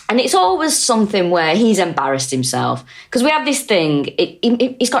 And it's always something where he's embarrassed himself. Because we have this thing,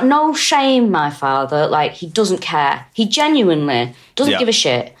 he's got no shame, my father. Like, he doesn't care. He genuinely doesn't give a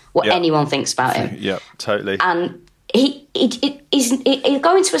shit what anyone thinks about him. Yeah, totally. And he'll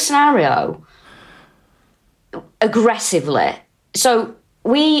go into a scenario aggressively. So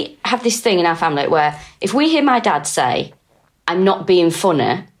we have this thing in our family where if we hear my dad say, I'm not being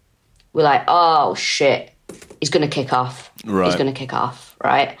funny, we're like, oh, shit. He's going to kick off. Right. He's going to kick off,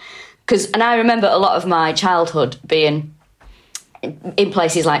 right? And I remember a lot of my childhood being in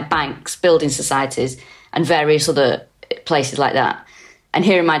places like banks, building societies, and various other places like that, and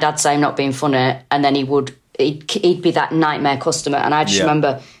hearing my dad say, I'm not being funny, and then he'd be that nightmare customer, and I just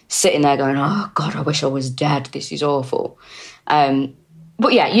remember sitting there going, oh, God, I wish I was dead. This is awful.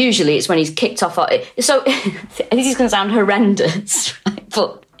 But yeah, usually it's when he's kicked off. So this is going to sound horrendous, right?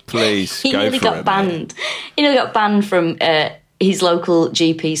 But please, he nearly got banned. He nearly got banned from his local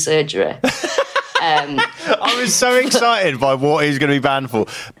GP surgery. I was so excited by what he was going to be banned for.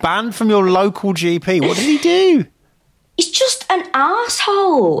 Banned from your local GP. What did he do? He's just an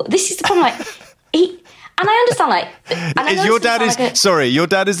arsehole. This is the problem. And I understand, your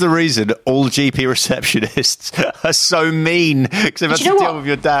dad is the reason all GP receptionists are so mean because they've had to deal with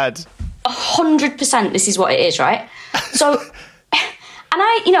your dad. 100% this is what it is, right? So, and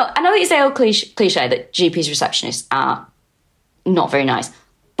I know it's the old cliche that GPs receptionists are not very nice,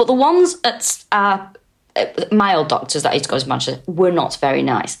 but the ones at my old doctors that I used to go to Manchester were not very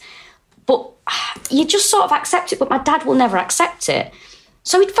nice. But you just sort of accept it, but my dad will never accept it.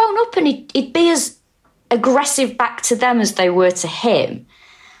 So he'd phone up and he'd be as aggressive back to them as they were to him.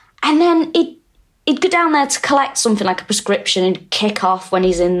 And then he'd go down there to collect something like a prescription and kick off when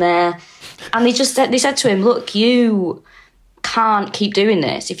he's in there. And they said to him, look, you can't keep doing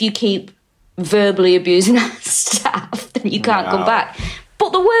this. If you keep verbally abusing our staff, then you can't come back.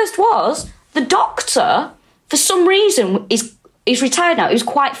 But the worst was, the doctor, for some reason, he's retired now. He was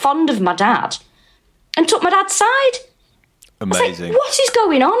quite fond of my dad and took my dad's side. Amazing. Like, what is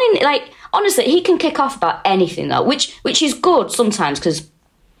going on? Honestly, he can kick off about anything, though, which is good sometimes because,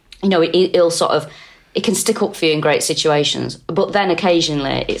 he'll sort of, it can stick up for you in great situations. But then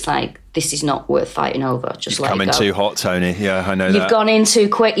occasionally it's like, this is not worth fighting over. Just let it go. You've come in too hot, Tony. Yeah, I know that. You've gone in too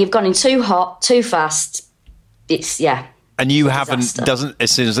quick. You've gone in too hot, too fast. It's, And you haven't, it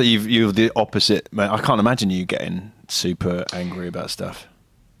seems that you're the opposite. I can't imagine you getting super angry about stuff.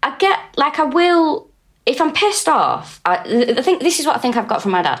 I will, if I'm pissed off, I think this is what I think I've got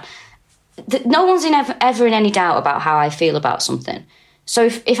from my dad. No one's ever in any doubt about how I feel about something. So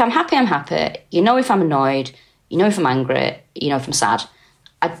if I'm happy, I'm happy. If I'm annoyed. If I'm angry. If I'm sad.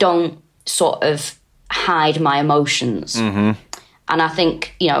 I don't sort of hide my emotions. Mm-hmm. And I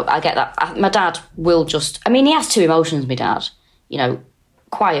think, I get that. My dad will just... I mean, he has two emotions, my dad.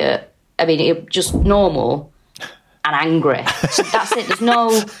 Quiet. I mean, just normal and angry. So that's it.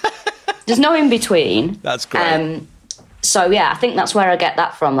 There's no in between. That's great. So, yeah, I think that's where I get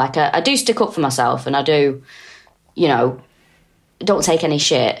that from. I do stick up for myself and I do, don't take any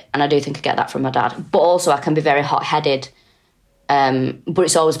shit. And I do think I get that from my dad. But also I can be very hot-headed. But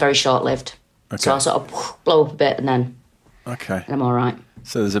it's always very short-lived. Okay. So I sort of blow up a bit and then and I'm all right.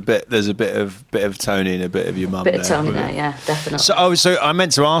 So there's a bit of Tony and a bit of your mum. Bit of Tony there, yeah, definitely. So I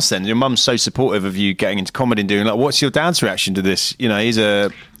meant to ask then. Your mum's so supportive of you getting into comedy and doing what's your dad's reaction to this? He's a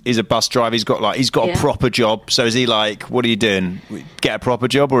he's a bus driver. He's got a proper job. So is he like, what are you doing? Get a proper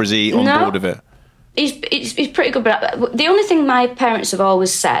job, or is he on board with it? He's pretty good. But the only thing my parents have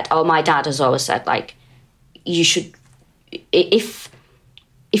always said, or my dad has always said, like, you should, if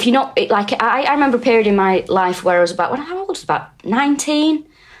you're not, like, I remember a period in my life where I was how old was I? About 19.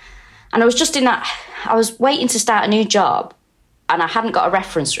 And I was just in that, I was waiting to start a new job and I hadn't got a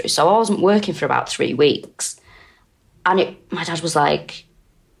reference through. So I wasn't working for about 3 weeks. And my dad was like,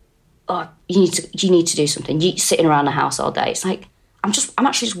 oh, you need to do something. You're sitting around the house all day. It's like, I'm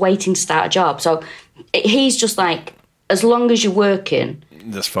actually just waiting to start a job. So he's just like, as long as you're working.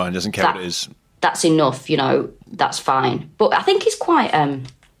 That's fine. Doesn't care what it is. That's enough, that's fine. But I think he's quite,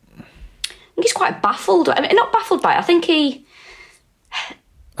 baffled. I mean, not baffled by it. I think he...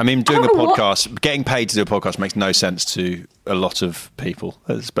 I mean, doing a podcast, getting paid to do a podcast makes no sense to a lot of people,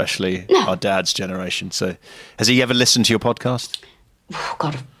 especially our dad's generation. So, has he ever listened to your podcast? Oh,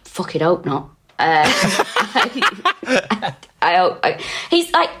 God, I fucking hope not. I hope.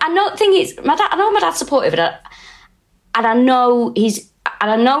 He's like, I know. Thing is, my dad. I know my dad's supportive, and I know he's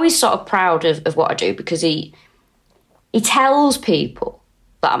sort of proud of what I do because he tells people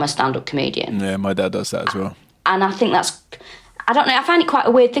that I'm a stand-up comedian. Yeah, my dad does that as well. And I think that's. I don't know. I find it quite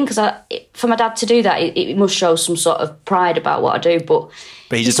a weird thing because for my dad to do that, it must show some sort of pride about what I do. But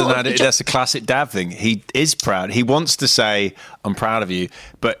he just doesn't know. That's a classic dad thing. He is proud. He wants to say, "I'm proud of you,"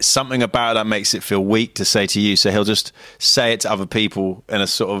 but something about that makes it feel weak to say to you. So he'll just say it to other people in a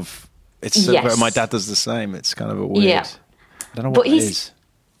sort of. My dad does the same. It's kind of a weird. Yeah. I don't know what it is.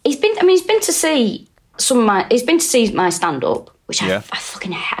 He's been to see He's been to see my stand up. Which I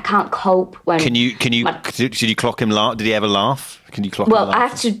can't cope when. Did you clock him laugh? Did he ever laugh? Can you clock him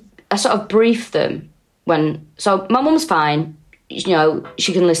laugh? Well, I sort of brief them so my mum's fine, she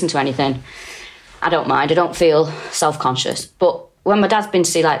can listen to anything. I don't mind, I don't feel self-conscious. But when my dad's been to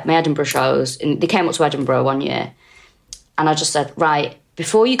see like my Edinburgh shows, and they came up to Edinburgh one year, and I just said, right,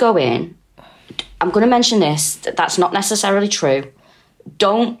 before you go in, I'm going to mention this, that's not necessarily true.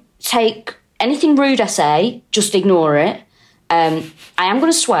 Don't take anything rude I say, just ignore it. I am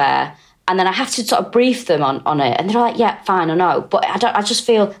going to swear, and then I have to sort of brief them on it, and they're like, "Yeah, fine, I know." But I just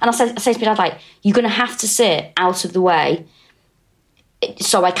feel, and I say to my dad, like, "You're going to have to sit out of the way,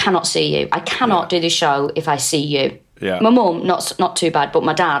 so I cannot see you. I cannot do this show if I see you." Yeah. My mum, not too bad, but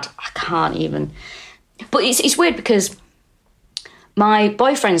my dad, I can't even. But it's weird because my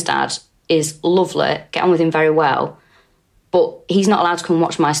boyfriend's dad is lovely, get on with him very well, but he's not allowed to come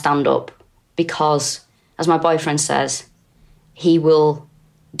watch my stand up because, as my boyfriend says, he will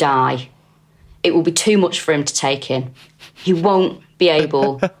die. It will be too much for him to take in. He won't be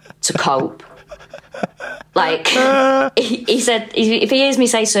able to cope. Like, he said, if he hears me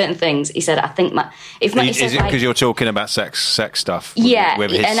say certain things, he said, I think is it because you're talking about sex stuff?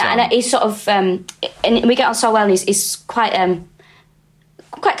 With his son? And he's sort of, and we get on so well, and he's quite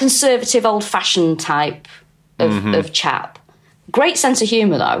conservative, old-fashioned type of chap. Great sense of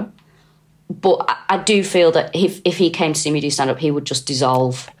humour, though. But I do feel that if he came to see me do stand-up, he would just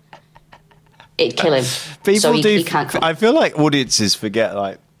dissolve. It'd kill him. He can't come. I feel like audiences forget,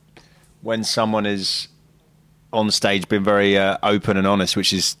 like, when someone is on stage being very open and honest,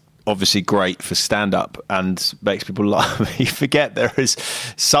 which is obviously great for stand-up and makes people laugh. You forget there is...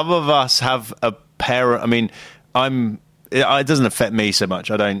 Some of us have a parent... I mean, it doesn't affect me so much.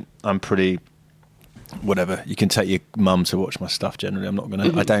 I'm pretty... Whatever, you can take your mum to watch my stuff. Generally, I'm not going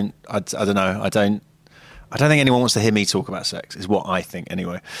to. I don't know. I don't think anyone wants to hear me talk about sex. Is what I think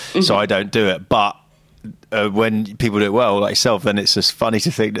anyway. So I don't do it. But when people do it well, like yourself, then it's just funny to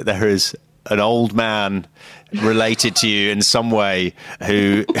think that there is an old man related to you in some way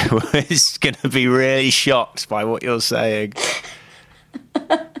who is going to be really shocked by what you're saying.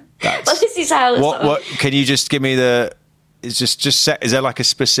 Well, this is how. What can you just give me the? Is just is there like a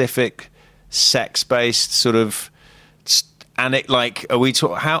specific sex-based sort of, and like, are we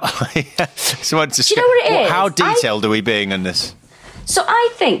talking how? Do you know what it is? How detailed are we being in this? So I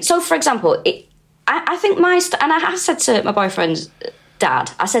think, for example, I think and I have said to my boyfriend's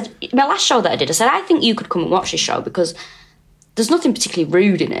dad, I said, my last show that I did, I said, I think you could come and watch this show because there's nothing particularly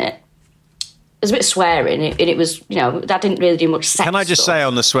rude in it. There's a bit of swearing, and it was, that didn't really do much sex. Can I just say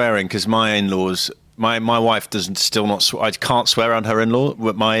on the swearing, because my in-laws. My wife still not. I can't swear on her in-law.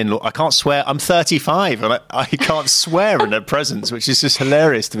 My in-law, I can't swear. I'm 35 and I can't swear in her presence, which is just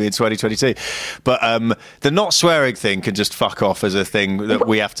hilarious to me in 2022. But the not swearing thing can just fuck off as a thing that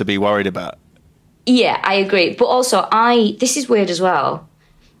we have to be worried about. Yeah, I agree. But also, this is weird as well.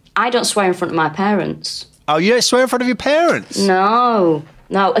 I don't swear in front of my parents. Oh, you don't swear in front of your parents? No.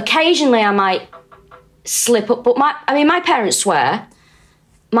 Occasionally I might slip up, but my parents swear.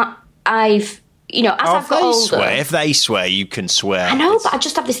 I've got older. If they swear, you can swear. I know, but I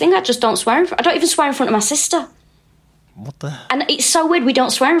just have this thing. I just don't swear. I don't even swear in front of my sister. What the? And it's so weird. We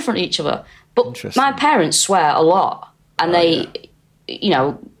don't swear in front of each other. But my parents swear a lot, and again,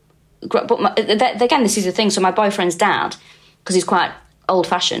 this is the thing. So my boyfriend's dad, because he's quite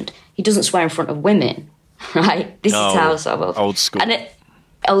old-fashioned, he doesn't swear in front of women, right? This is how sort of old school.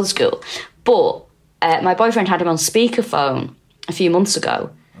 Old school. But my boyfriend had him on speakerphone a few months ago,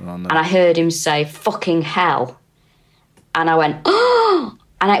 and I heard him say "fucking hell," and I went, "Oh!"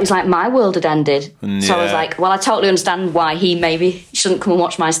 And it was like my world had ended. Yeah. So I was like, well, I totally understand why he maybe shouldn't come and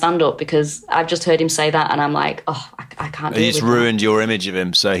watch my stand-up, because I've just heard him say that, and I'm like, oh, I can't do it. He's ruined your image of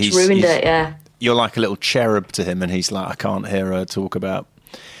him. So he's ruined it, yeah. You're like a little cherub to him, and he's like, I can't hear her talk about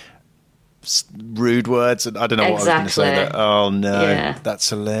rude words. And I don't know what I was going to say. Oh, no. That's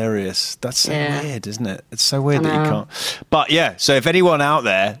hilarious. That's so weird, isn't it? It's so weird that you can't. But, yeah, so if anyone out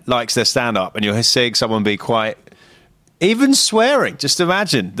there likes their stand-up and you're seeing someone be quite... Even swearing, just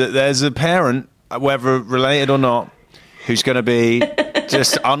imagine that there's a parent, whether related or not, who's going to be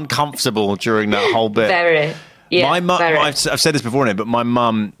just uncomfortable during that whole bit. Very. Yeah, my mum, I've said this before, but my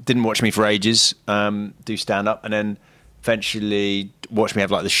mum didn't watch me for ages, do stand-up, and then eventually watched me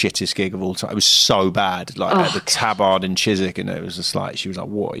have like the shittest gig of all time. It was so bad, like at the Tabard in Chiswick, and it was just like, she was like,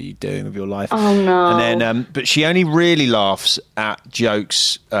 what are you doing with your life? Oh no. And then but she only really laughs at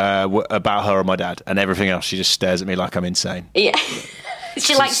jokes about her and my dad, and everything else she just stares at me like I'm insane. Yeah.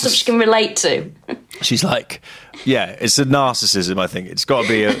 She likes stuff she can relate to. She's like, yeah, it's a narcissism, I think. It's got to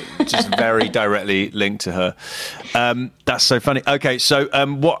be just very directly linked to her. That's so funny. Okay, so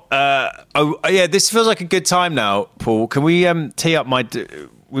this feels like a good time now, Paul. Can we tee up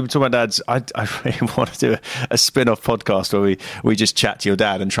we were talking about dads. I really want to do a spin-off podcast where we just chat to your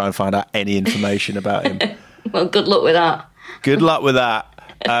dad and try and find out any information about him. Well, good luck with that. Good luck with that.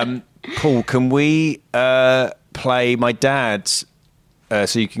 Paul, can we play my dad's...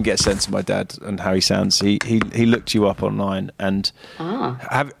 so you can get a sense of my dad and how he sounds. He looked you up online, and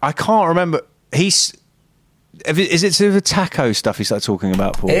I can't remember. Is it sort of the taco stuff he started talking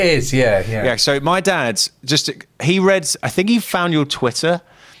about, Paul? It is, yeah. So my dad's he read. I think he found your Twitter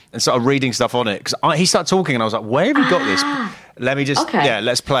and started reading stuff on it, because he started talking, and I was like, "Where have you got this?" Let me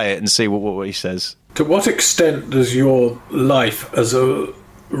let's play it and see what he says. To what extent does your life as a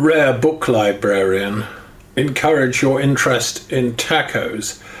rare book librarian encourage your interest in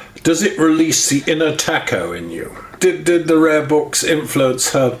tacos? Does it release the inner taco in you? Did the rare books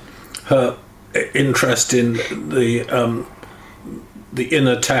influence her interest in the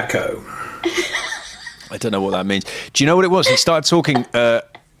inner taco? I don't know what that means. Do you know what it was? He started talking. I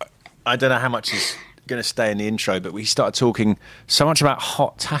don't know how much is going to stay in the intro, but we started talking so much about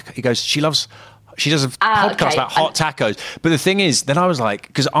hot taco. He goes, she does a podcast about hot tacos. But the thing is, then I was like,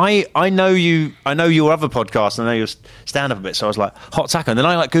 because I know your other podcast, and I know your stand-up a bit, so I was like, hot taco. And then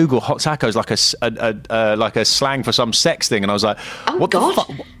I Google hot tacos, like a slang for some sex thing, and I was like, what the fuck?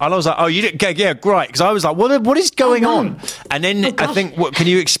 And I was like, oh, you didn't get, yeah, great. Because I was like, what is going on? And then I think, can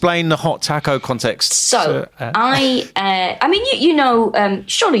you explain the hot taco context? So,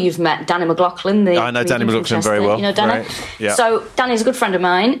 surely you've met Danny McLaughlin. I know Danny McLaughlin very well. You know Danny? Right. Yeah. So Danny's a good friend of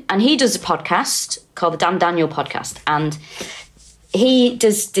mine, and he does a podcast called the Dan Daniel Podcast, and he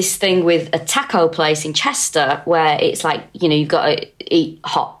does this thing with a taco place in Chester where it's like, you've got to eat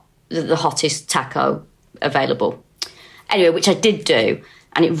the hottest taco available. Anyway, which I did do,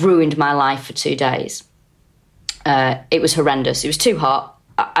 and it ruined my life for 2 days. It was horrendous. It was too hot,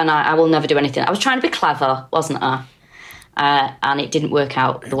 and I will never do anything. I was trying to be clever, wasn't I? And it didn't work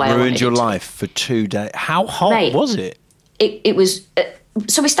out the way I wanted it to. Ruined your life for 2 days. How hot was it? It was...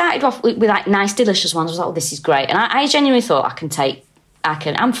 so we started off with like nice, delicious ones. I was like, oh, this is great. And I genuinely thought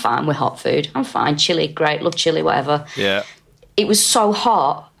I'm fine with hot food. I'm fine. Chili, great. Love chili, whatever. Yeah. It was so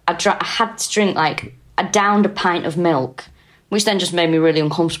hot. I had to drink I downed a pint of milk, which then just made me really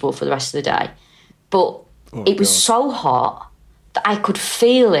uncomfortable for the rest of the day. But it was so hot that I could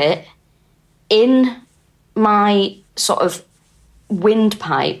feel it in my sort of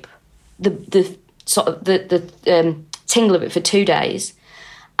windpipe, the sort of the tingle of it for 2 days.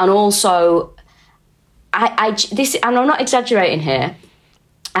 And also, I'm not exaggerating here,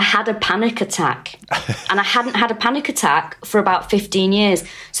 I had a panic attack. And I hadn't had a panic attack for about 15 years.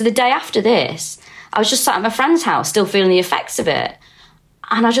 So the day after this, I was just sat at my friend's house, still feeling the effects of it.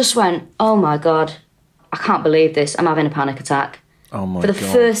 And I just went, oh my God, I can't believe this. I'm having a panic attack. Oh my God. For the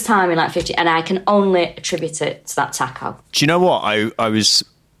first time in like 50, and I can only attribute it to that taco. Do you know what? I was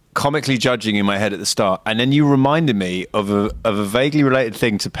comically judging in my head at the start, and then you reminded me of a vaguely related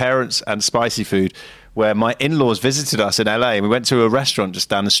thing to parents and spicy food, where my in-laws visited us in LA, and we went to a restaurant just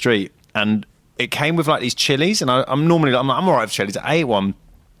down the street, and it came with like these chilies, and I'm normally I'm all right with chilies. I ate one,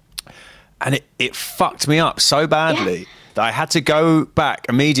 and it fucked me up so badly that I had to go back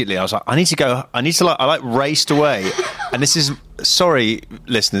immediately. I was like, I raced away. And this is, sorry,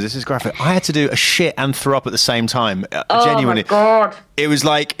 listeners, this is graphic. I had to do a shit and throw up at the same time. Genuinely. My God. It was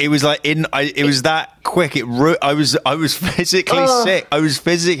that quick. I was physically sick. I was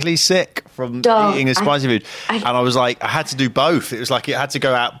physically sick from eating a spicy food. And I was like, I had to do both. It was like it had to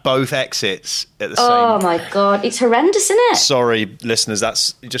go out both exits at the same time. Oh my God. It's horrendous, isn't it? Sorry, listeners,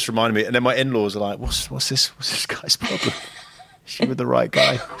 that's just reminded me. And then my in-laws are like, what's this guy's problem? Is she with the right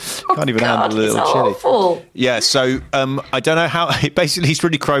guy? Can't even handle a little chili. Awful. Yeah, so I don't know how. Basically, he's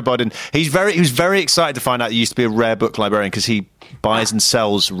really crowbarred, and he was very excited to find out he used to be a rare book librarian because he buys and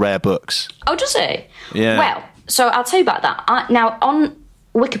sells rare books. Oh, does he? Yeah. Well, so I'll tell you about that. Now, on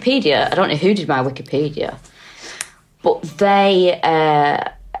Wikipedia, I don't know who did my Wikipedia, but they,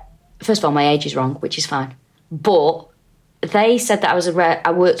 first of all, my age is wrong, which is fine. But they said that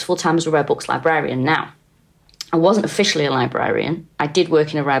I worked full time as a rare books librarian. Now, I wasn't officially a librarian. I did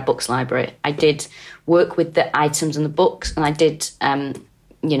work in a rare books library. I did work with the items and the books, and I did,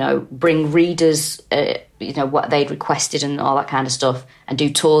 bring readers, what they'd requested and all that kind of stuff, and do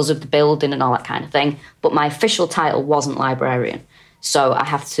tours of the building and all that kind of thing. But my official title wasn't librarian, so I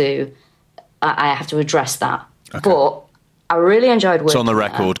have to address that. Okay. But I really enjoyed working. It's on the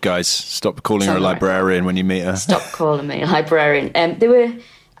record, guys. Stop calling her a librarian when you meet her. Stop calling me a librarian.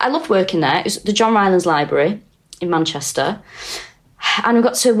 I loved working there. It was the John Rylands Library in Manchester, and we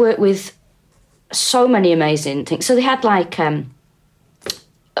got to work with so many amazing things. So they had like, your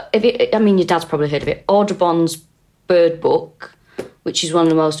dad's probably heard of it, Audubon's Bird Book, which is one of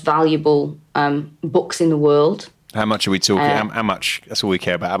the most valuable books in the world. How much are we talking? How much? That's all we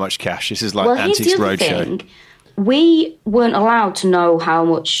care about. How much cash? This is like Antiques Roadshow. We weren't allowed to know how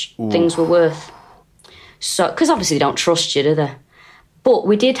much things were worth, so because obviously they don't trust you, do they? But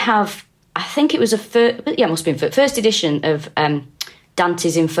we did have, I think it was it must have been first edition of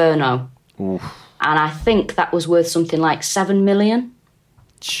Dante's Inferno. Oof. And I think that was worth something like 7 million.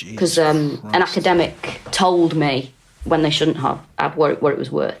 Because an academic told me when they shouldn't have what it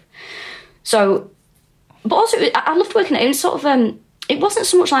was worth. So, but also I loved working at it. It was sort of, it wasn't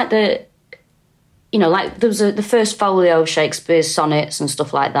so much like there was the first folio of Shakespeare's sonnets and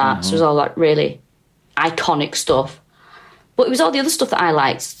stuff like that. Mm-hmm. So it was all like really iconic stuff. But it was all the other stuff that I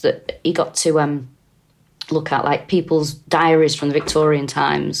liked that you got to look at, like people's diaries from the Victorian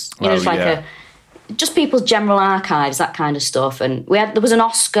times. Just people's general archives, that kind of stuff. And there was an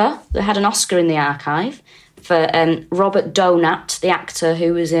Oscar. They had an Oscar in the archive for Robert Donat, the actor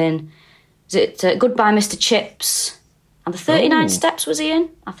who was in, Goodbye Mr. Chips, and the 39 Steps was he in?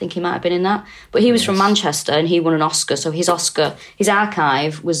 I think he might have been in that. But he was from Manchester and he won an Oscar. So his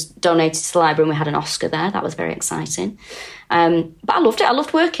archive was donated to the library and we had an Oscar there. That was very exciting. But I loved it. I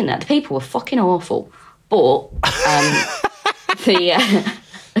loved working there. The people were fucking awful. But honestly,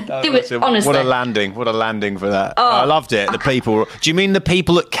 what a landing for that. I loved it. The people. Do you mean the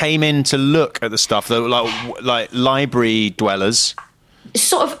people that came in to look at the stuff that were like library dwellers?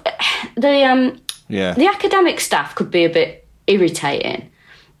 Sort of the academic staff could be a bit irritating,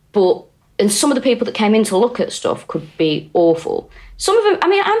 and some of the people that came in to look at stuff could be awful. Some of them,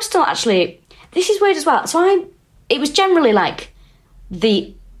 I'm still actually, this is weird as well. So it was generally like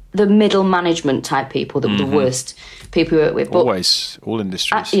the middle management type people that were the worst people we worked with. But, always, all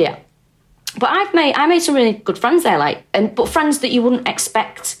industries. Yeah. But I made some really good friends there, but friends that you wouldn't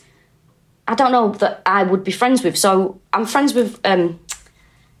expect, I don't know, that I would be friends with. So I'm friends with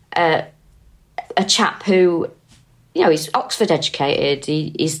a chap who, he's Oxford educated.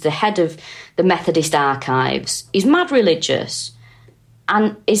 He's the head of the Methodist Archives. He's mad religious,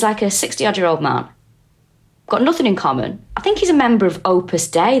 and he's like a 60-odd-year-old man. Got nothing in common. I think he's a member of Opus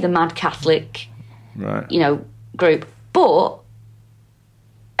Dei, the mad Catholic, group. But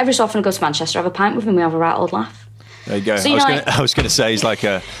every so often I go to Manchester, I have a pint with him, we have a right old laugh. There you go. So, I was going to say he's like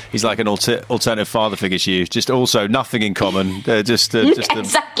an alternative father figure to you. Just also nothing in common. Nothing in common.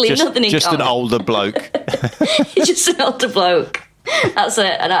 Just an older bloke. He's just an older bloke. That's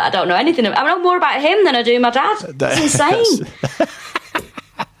it. And I don't know anything. I know more about him than I do my dad. It's insane.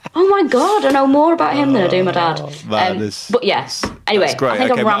 Oh my God, I know more about him than I do my dad. But yes, anyway, that's great. I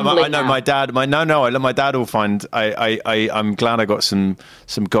think I'm rambling. I know my dad. My dad will find. I'm glad I got some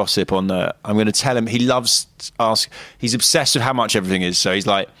gossip on there. I'm going to tell him. He loves ask. He's obsessed with how much everything is. So he's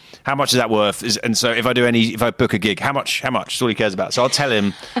like, how much is that worth? And so if I book a gig, how much? That's all he cares about. So I'll tell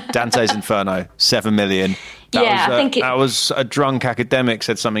him Dante's Inferno, 7 million. That was a drunk academic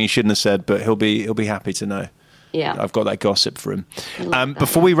said something he shouldn't have said, but he'll be happy to know. Yeah, I've got that gossip for him.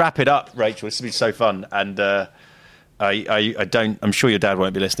 Before we wrap it up, Rachel, this has been so fun, and I'm sure your dad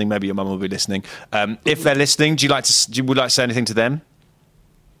won't be listening. Maybe your mum will be listening. If they're listening, would you like to say anything to them?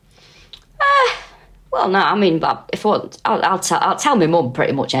 Well, no. I mean, if I'll tell my mum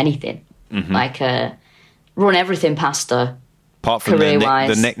pretty much anything. Mm-hmm. Like run everything past her. Apart from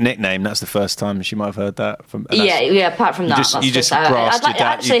the nickname, that's the first time she might have heard that. Apart from that, you just grassed your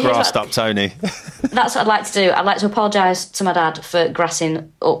dad. You grassed up Tony. That's what I'd like to do. I'd like to apologise to my dad for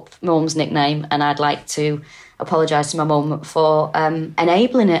grassing up my mum's nickname, and I'd like to apologise to my mum for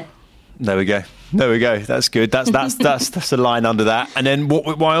enabling it. There we go. That's good. That's a line under that. And then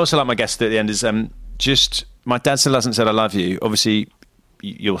what I also like my guest at the end is just my dad still hasn't said I love you. Obviously,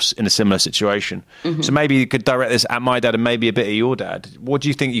 you're in a similar situation. Mm-hmm. So maybe you could direct this at my dad and maybe a bit at your dad. What do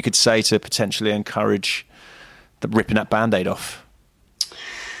you think you could say to potentially encourage ripping that Band-Aid off?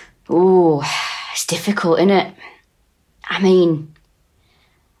 Oh, it's difficult, isn't it? I mean,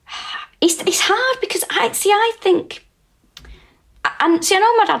 it's hard because I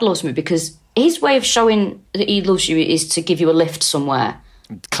know my dad loves me because his way of showing that he loves you is to give you a lift somewhere.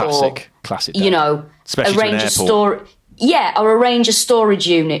 Classic dad. You know, especially arrange a store. Yeah, or arrange a storage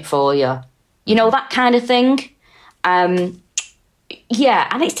unit for you. You know, that kind of thing. Yeah,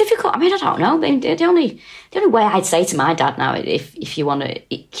 and it's difficult. I mean, I don't know. The only way I'd say to my dad now, if you want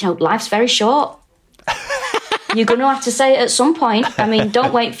to, life's very short. You're going to have to say it at some point. I mean,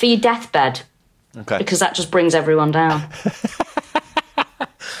 don't wait for your deathbed. Okay. Because that just brings everyone down.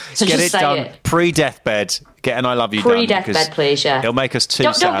 So get just it done pre-deathbed. Get an I love you pre-deathbed, done. please, yeah. It'll make us too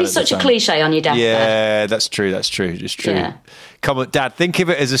sad. Don't be such a cliche on your deathbed. Yeah, that's true. It's true. Yeah. Come on, Dad, think of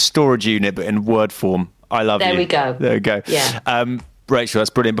it as a storage unit, but in word form. I love you. There we go. There we go. Yeah. Rachel, that's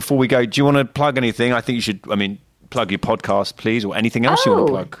brilliant. Before we go, do you want to plug anything? I think you should, plug your podcast, please, or anything else you want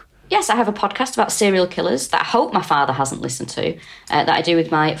to plug. Yes, I have a podcast about serial killers that I hope my father hasn't listened to, that I do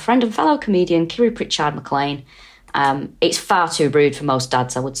with my friend and fellow comedian, Kiri Pritchard McLean. It's far too rude for most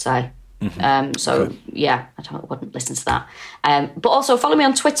dads, I would say. Mm-hmm. Yeah, I wouldn't listen to that. But also follow me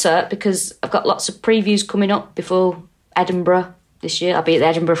on Twitter because I've got lots of previews coming up before Edinburgh this year. I'll be at the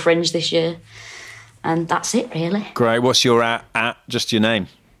Edinburgh Fringe this year. And that's it, really. Great. What's your at? Just your name?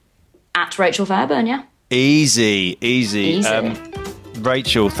 At Rachel Fairburn, yeah. Easy.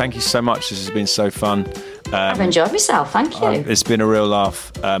 Rachel, thank you so much. This has been so fun. I've enjoyed myself, thank you. It's been a real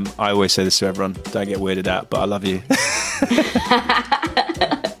laugh. I always say this to everyone, don't get weirded out, but I love you.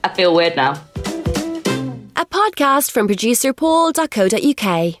 I feel weird now. A podcast from producer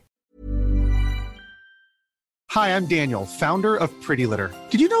Paul.co.uk. Hi, I'm Daniel, founder of Pretty Litter.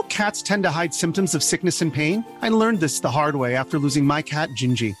 Did you know cats tend to hide symptoms of sickness and pain? I learned this the hard way after losing my cat,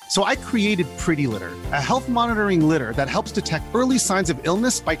 Gingy. So I created Pretty Litter, a health monitoring litter that helps detect early signs of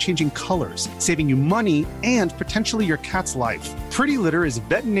illness by changing colors, saving you money and potentially your cat's life. Pretty Litter is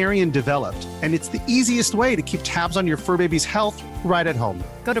veterinarian developed, and it's the easiest way to keep tabs on your fur baby's health right at home.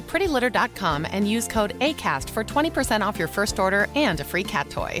 Go to prettylitter.com and use code ACAST for 20% off your first order and a free cat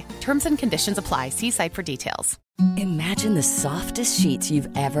toy. Terms and conditions apply. See site for details. Imagine the softest sheets you've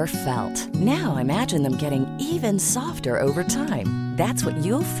ever felt. Now imagine them getting even softer over time. That's what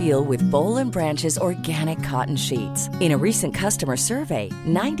you'll feel with Boll & Branch's organic cotton sheets. In a recent customer survey,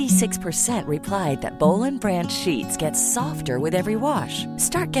 96% replied that Boll & Branch sheets get softer with every wash.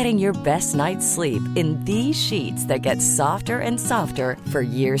 Start getting your best night's sleep in these sheets that get softer and softer for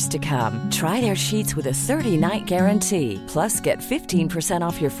years to come. Try their sheets with a 30-night guarantee. Plus, get 15%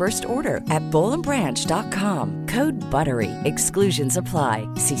 off your first order at bollandbranch.com. Code BUTTERY. Exclusions apply.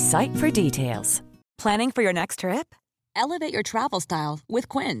 See site for details. Planning for your next trip? Elevate your travel style with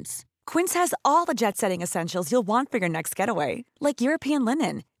Quince. Quince has all the jet-setting essentials you'll want for your next getaway, like European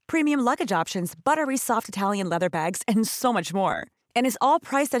linen, premium luggage options, buttery soft Italian leather bags, and so much more. And is all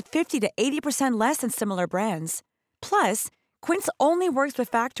priced at 50 to 80% less than similar brands. Plus, Quince only works with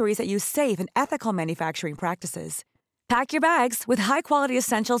factories that use safe and ethical manufacturing practices. Pack your bags with high-quality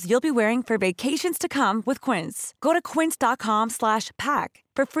essentials you'll be wearing for vacations to come with Quince. Go to quince.com/pack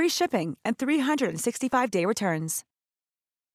for free shipping and 365-day returns.